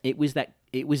that? It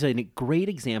was a great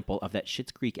example of that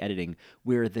Schitt's Creek editing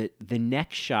where the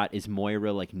next shot is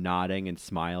Moira nodding and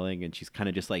smiling, and she's kind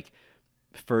of just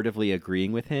furtively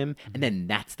agreeing with him, and then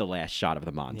that's the last shot of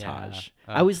the montage.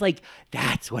 Yeah. I was like,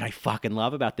 that's what I fucking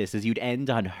love about this, is you'd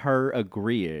end on her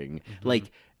agreeing,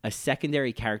 a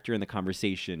secondary character in the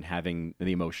conversation having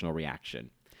the emotional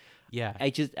reaction. Yeah.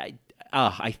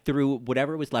 I threw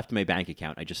whatever was left in my bank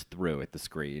account. I just threw at the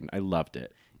screen. I loved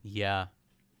it. Yeah.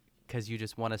 Because you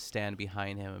just want to stand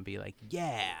behind him and be like,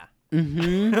 yeah.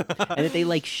 And that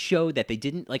they showed that they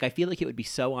didn't I feel like it would be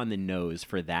so on the nose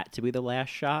for that to be the last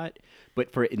shot,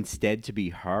 but for it instead to be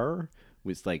her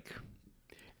was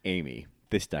Amy,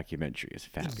 this documentary is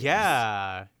fabulous.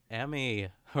 Yeah, Emmy.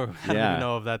 Or I don't Yeah. even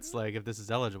know if that's like if this is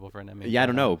eligible for an Emmy. Yeah, I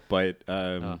don't know, but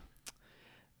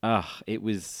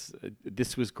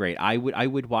this was great. I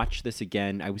would watch this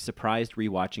again. I was surprised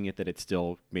rewatching it that it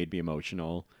still made me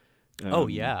emotional. Oh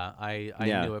yeah, I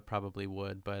yeah. knew it probably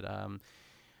would, but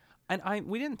and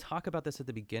we didn't talk about this at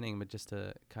the beginning, but just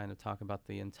to kind of talk about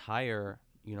the entire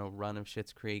run of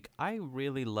Schitt's Creek, I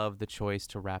really love the choice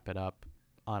to wrap it up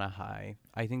on a high.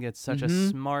 I think it's such a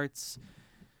smart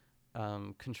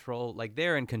control. Like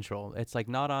they're in control. It's like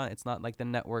it's not like the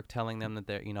network telling them that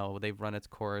they're they've run its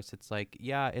course. It's like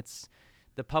it's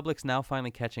the public's now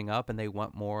finally catching up and they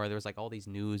want more. There's like all these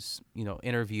news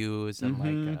interviews and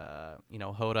like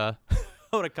Hoda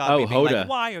Kotb being like,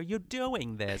 why are you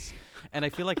doing this? And I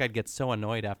feel like I'd get so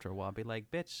annoyed after a while. I'd be like,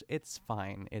 bitch, it's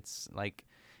fine. It's like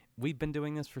we've been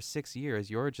doing this for 6 years.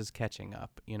 You're just catching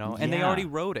up, And they already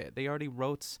wrote it. They already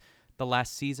wrote the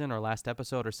last season or last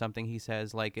episode or something. He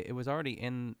says like it was already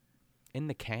in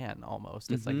the can almost.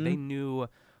 It's like they knew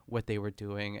what they were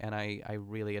doing, and I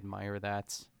really admire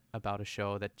that about a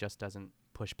show that just doesn't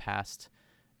push past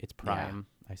its prime,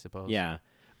 I suppose. Yeah.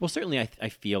 Well, certainly I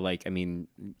feel like, I mean,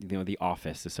 The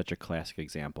Office is such a classic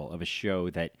example of a show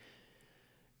that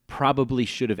probably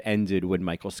should have ended when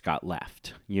Michael Scott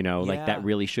left. Like that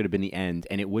really should have been the end,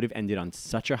 and it would have ended on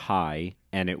such a high,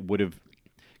 and it would have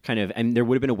and there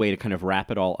would have been a way to kind of wrap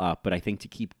it all up. But I think to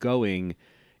keep going,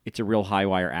 it's a real high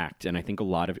wire act, and I think a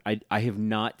lot of I have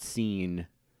not seen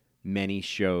many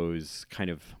shows kind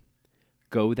of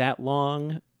go that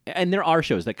long. And there are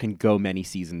shows that can go many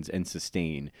seasons and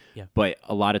sustain, but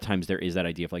a lot of times there is that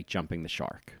idea of like jumping the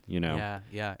shark, Yeah,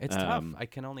 it's tough. I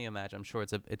can only imagine. I'm sure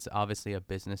it's obviously a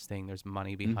business thing. There's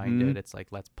money behind it. It's like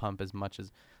let's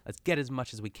get as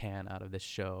much as we can out of this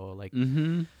show. Like,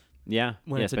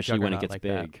 especially when it gets like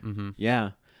big.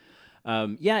 Yeah.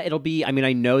 It'll be. I mean,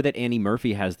 I know that Annie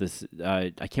Murphy has this.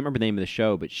 I can't remember the name of the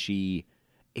show, but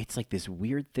it's like this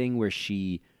weird thing where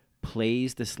she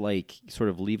plays this like sort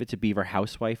of Leave It to Beaver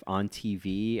housewife on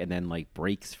TV and then like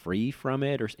breaks free from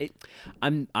it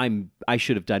I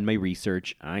should have done my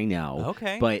research, I know.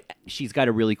 Okay. But she's got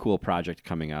a really cool project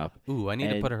coming up. Ooh, I need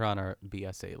to put her on our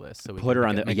BSA list so we put can her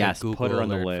on the put her on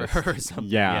the list. For her or something.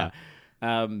 Yeah.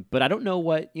 But I don't know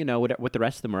what the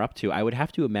rest of them are up to. I would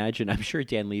have to imagine, I'm sure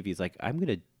Dan Levy's like, I'm going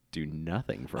to do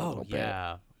nothing for a little bit.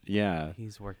 Yeah.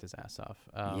 He's worked his ass off.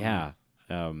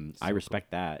 I respect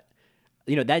that.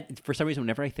 That for some reason,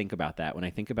 whenever I think about that, when I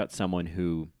think about someone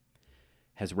who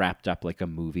has wrapped up like a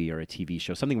movie or a TV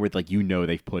show, something where like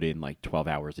they've put in like 12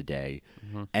 hours a day,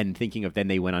 and thinking of then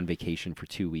they went on vacation for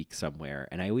 2 weeks somewhere,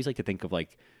 and I always like to think of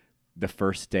like the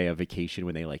first day of vacation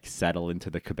when they like settle into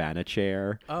the cabana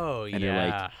chair. Oh, and they're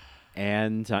like,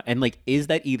 and like, is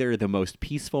that either the most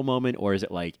peaceful moment or is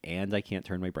it like, and I can't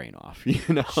turn my brain off?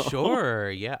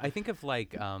 Sure, yeah. I think of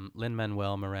like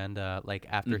Lin-Manuel Miranda, like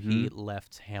after he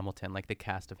left Hamilton, like the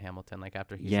cast of Hamilton, like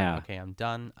after he's like, okay, I'm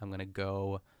done. I'm gonna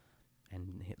go,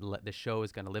 and the show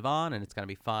is gonna live on, and it's gonna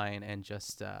be fine, and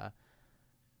just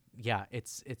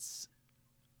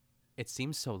it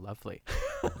seems so lovely.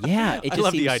 Yeah, it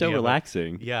just seems so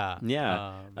relaxing. But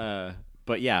and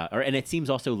it seems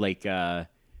also like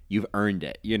you've earned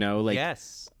it, like,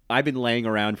 yes, I've been laying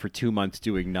around for 2 months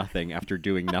doing nothing after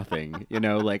doing nothing,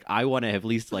 like I want to at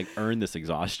least like earn this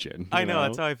exhaustion. I know,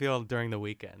 that's how I feel during the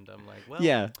weekend. I'm like,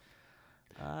 well,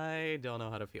 I don't know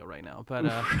how to feel right now, but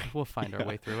we'll find our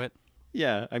way through it.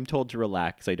 Yeah, I'm told to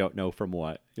relax. I don't know from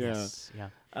what. Yes,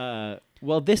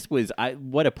 well, this was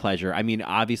what a pleasure. I mean,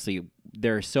 obviously,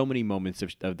 there are so many moments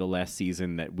of the last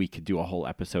season that we could do a whole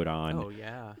episode on. Oh,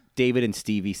 yeah. David and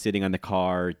Stevie sitting on the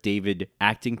car, David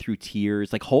acting through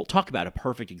tears. Like, talk about a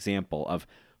perfect example of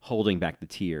holding back the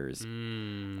tears.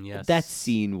 Yes. That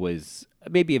scene was,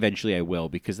 maybe eventually I will,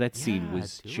 because that scene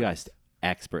was just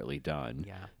expertly done.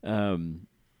 Yeah.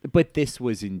 But this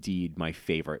was indeed my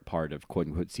favorite part of quote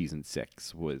unquote season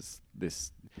 6 was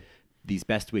these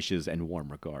best wishes and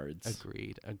warm regards.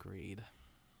 Agreed.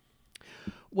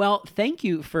 Well, thank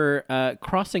you for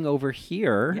crossing over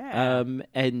here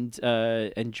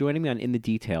and joining me on In the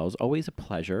Details. Always a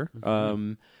pleasure.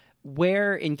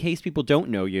 Where, in case people don't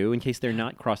know you, in case they're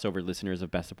not crossover listeners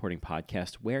of Best Supporting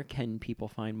Podcast, where can people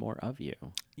find more of you?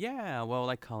 Yeah, well,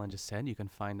 like Colin just said, you can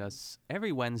find us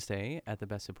every Wednesday at the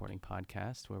Best Supporting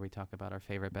Podcast, where we talk about our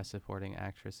favorite Best Supporting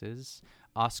actresses,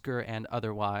 Oscar and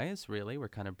otherwise, really. We're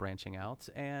kind of branching out.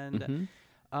 And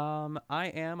I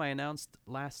announced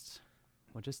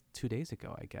just 2 days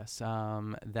ago, I guess,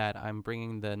 that I'm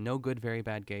bringing the No Good, Very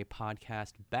Bad Gay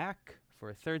podcast back for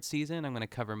a third season. I'm going to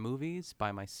cover movies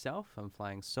by myself. I'm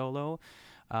flying solo.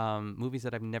 movies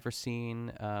that I've never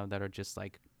seen that are just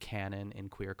like canon in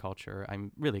queer culture.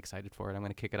 I'm really excited for it. I'm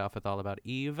going to kick it off with All About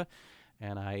Eve,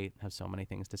 and I have so many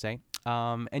things to say.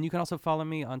 And you can also follow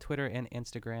me on Twitter and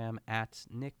Instagram at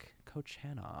Nick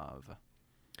Kochanov.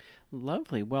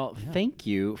 Lovely. Well, thank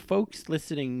you. Folks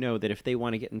listening know that if they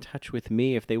want to get in touch with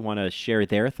me, if they want to share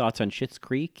their thoughts on Schitt's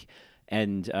Creek,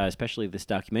 and especially this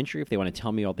documentary, if they want to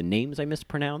tell me all the names I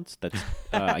mispronounced, that's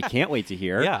I can't wait to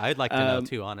hear. Yeah, I'd like to know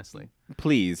too, honestly.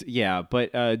 Please, yeah,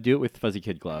 but do it with fuzzy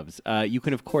kid gloves. You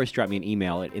can, of course, drop me an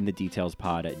email at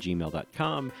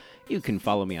inthedetailspod@gmail.com. You can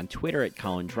follow me on Twitter at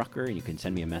Colin Drucker, and you can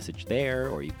send me a message there,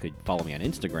 or you could follow me on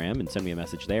Instagram and send me a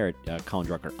message there at Colin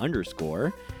Drucker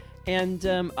 _. And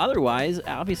otherwise,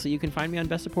 obviously, you can find me on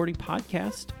Best Supporting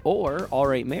Podcast or All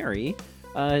Right Mary.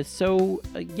 I for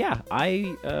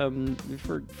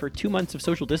 2 months of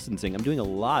social distancing, I'm doing a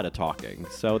lot of talking,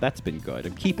 so that's been good.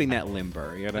 I'm keeping that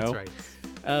limber, you know? That's right.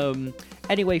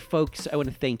 Anyway, folks, I want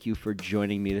to thank you for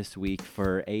joining me this week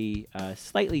for a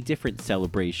slightly different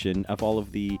celebration of all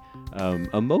of the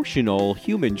emotional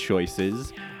human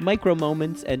choices, micro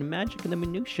moments, and magic in the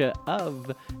minutia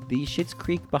of the Schitt's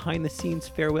Creek behind-the-scenes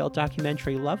farewell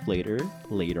documentary Love Later.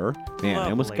 Man,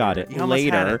 I almost got it. You almost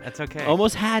had it. That's okay.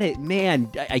 Almost had it.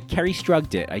 Man, I Carrie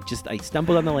Strugged it. I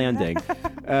stumbled on the landing.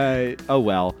 Oh,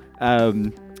 well.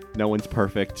 No one's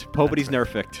perfect. Nobody's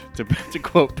perfect, to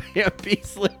quote Pam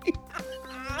Beasley.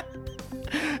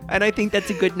 And I think that's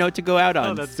a good note to go out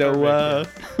on. So,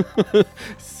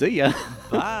 see ya.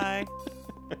 Bye.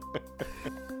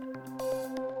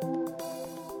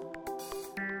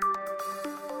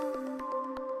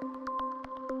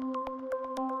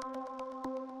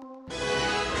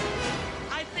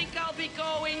 I think I'll be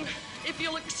going, if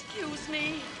you'll excuse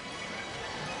me.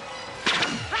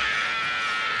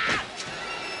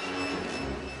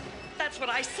 That's what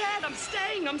I said. I'm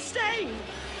staying.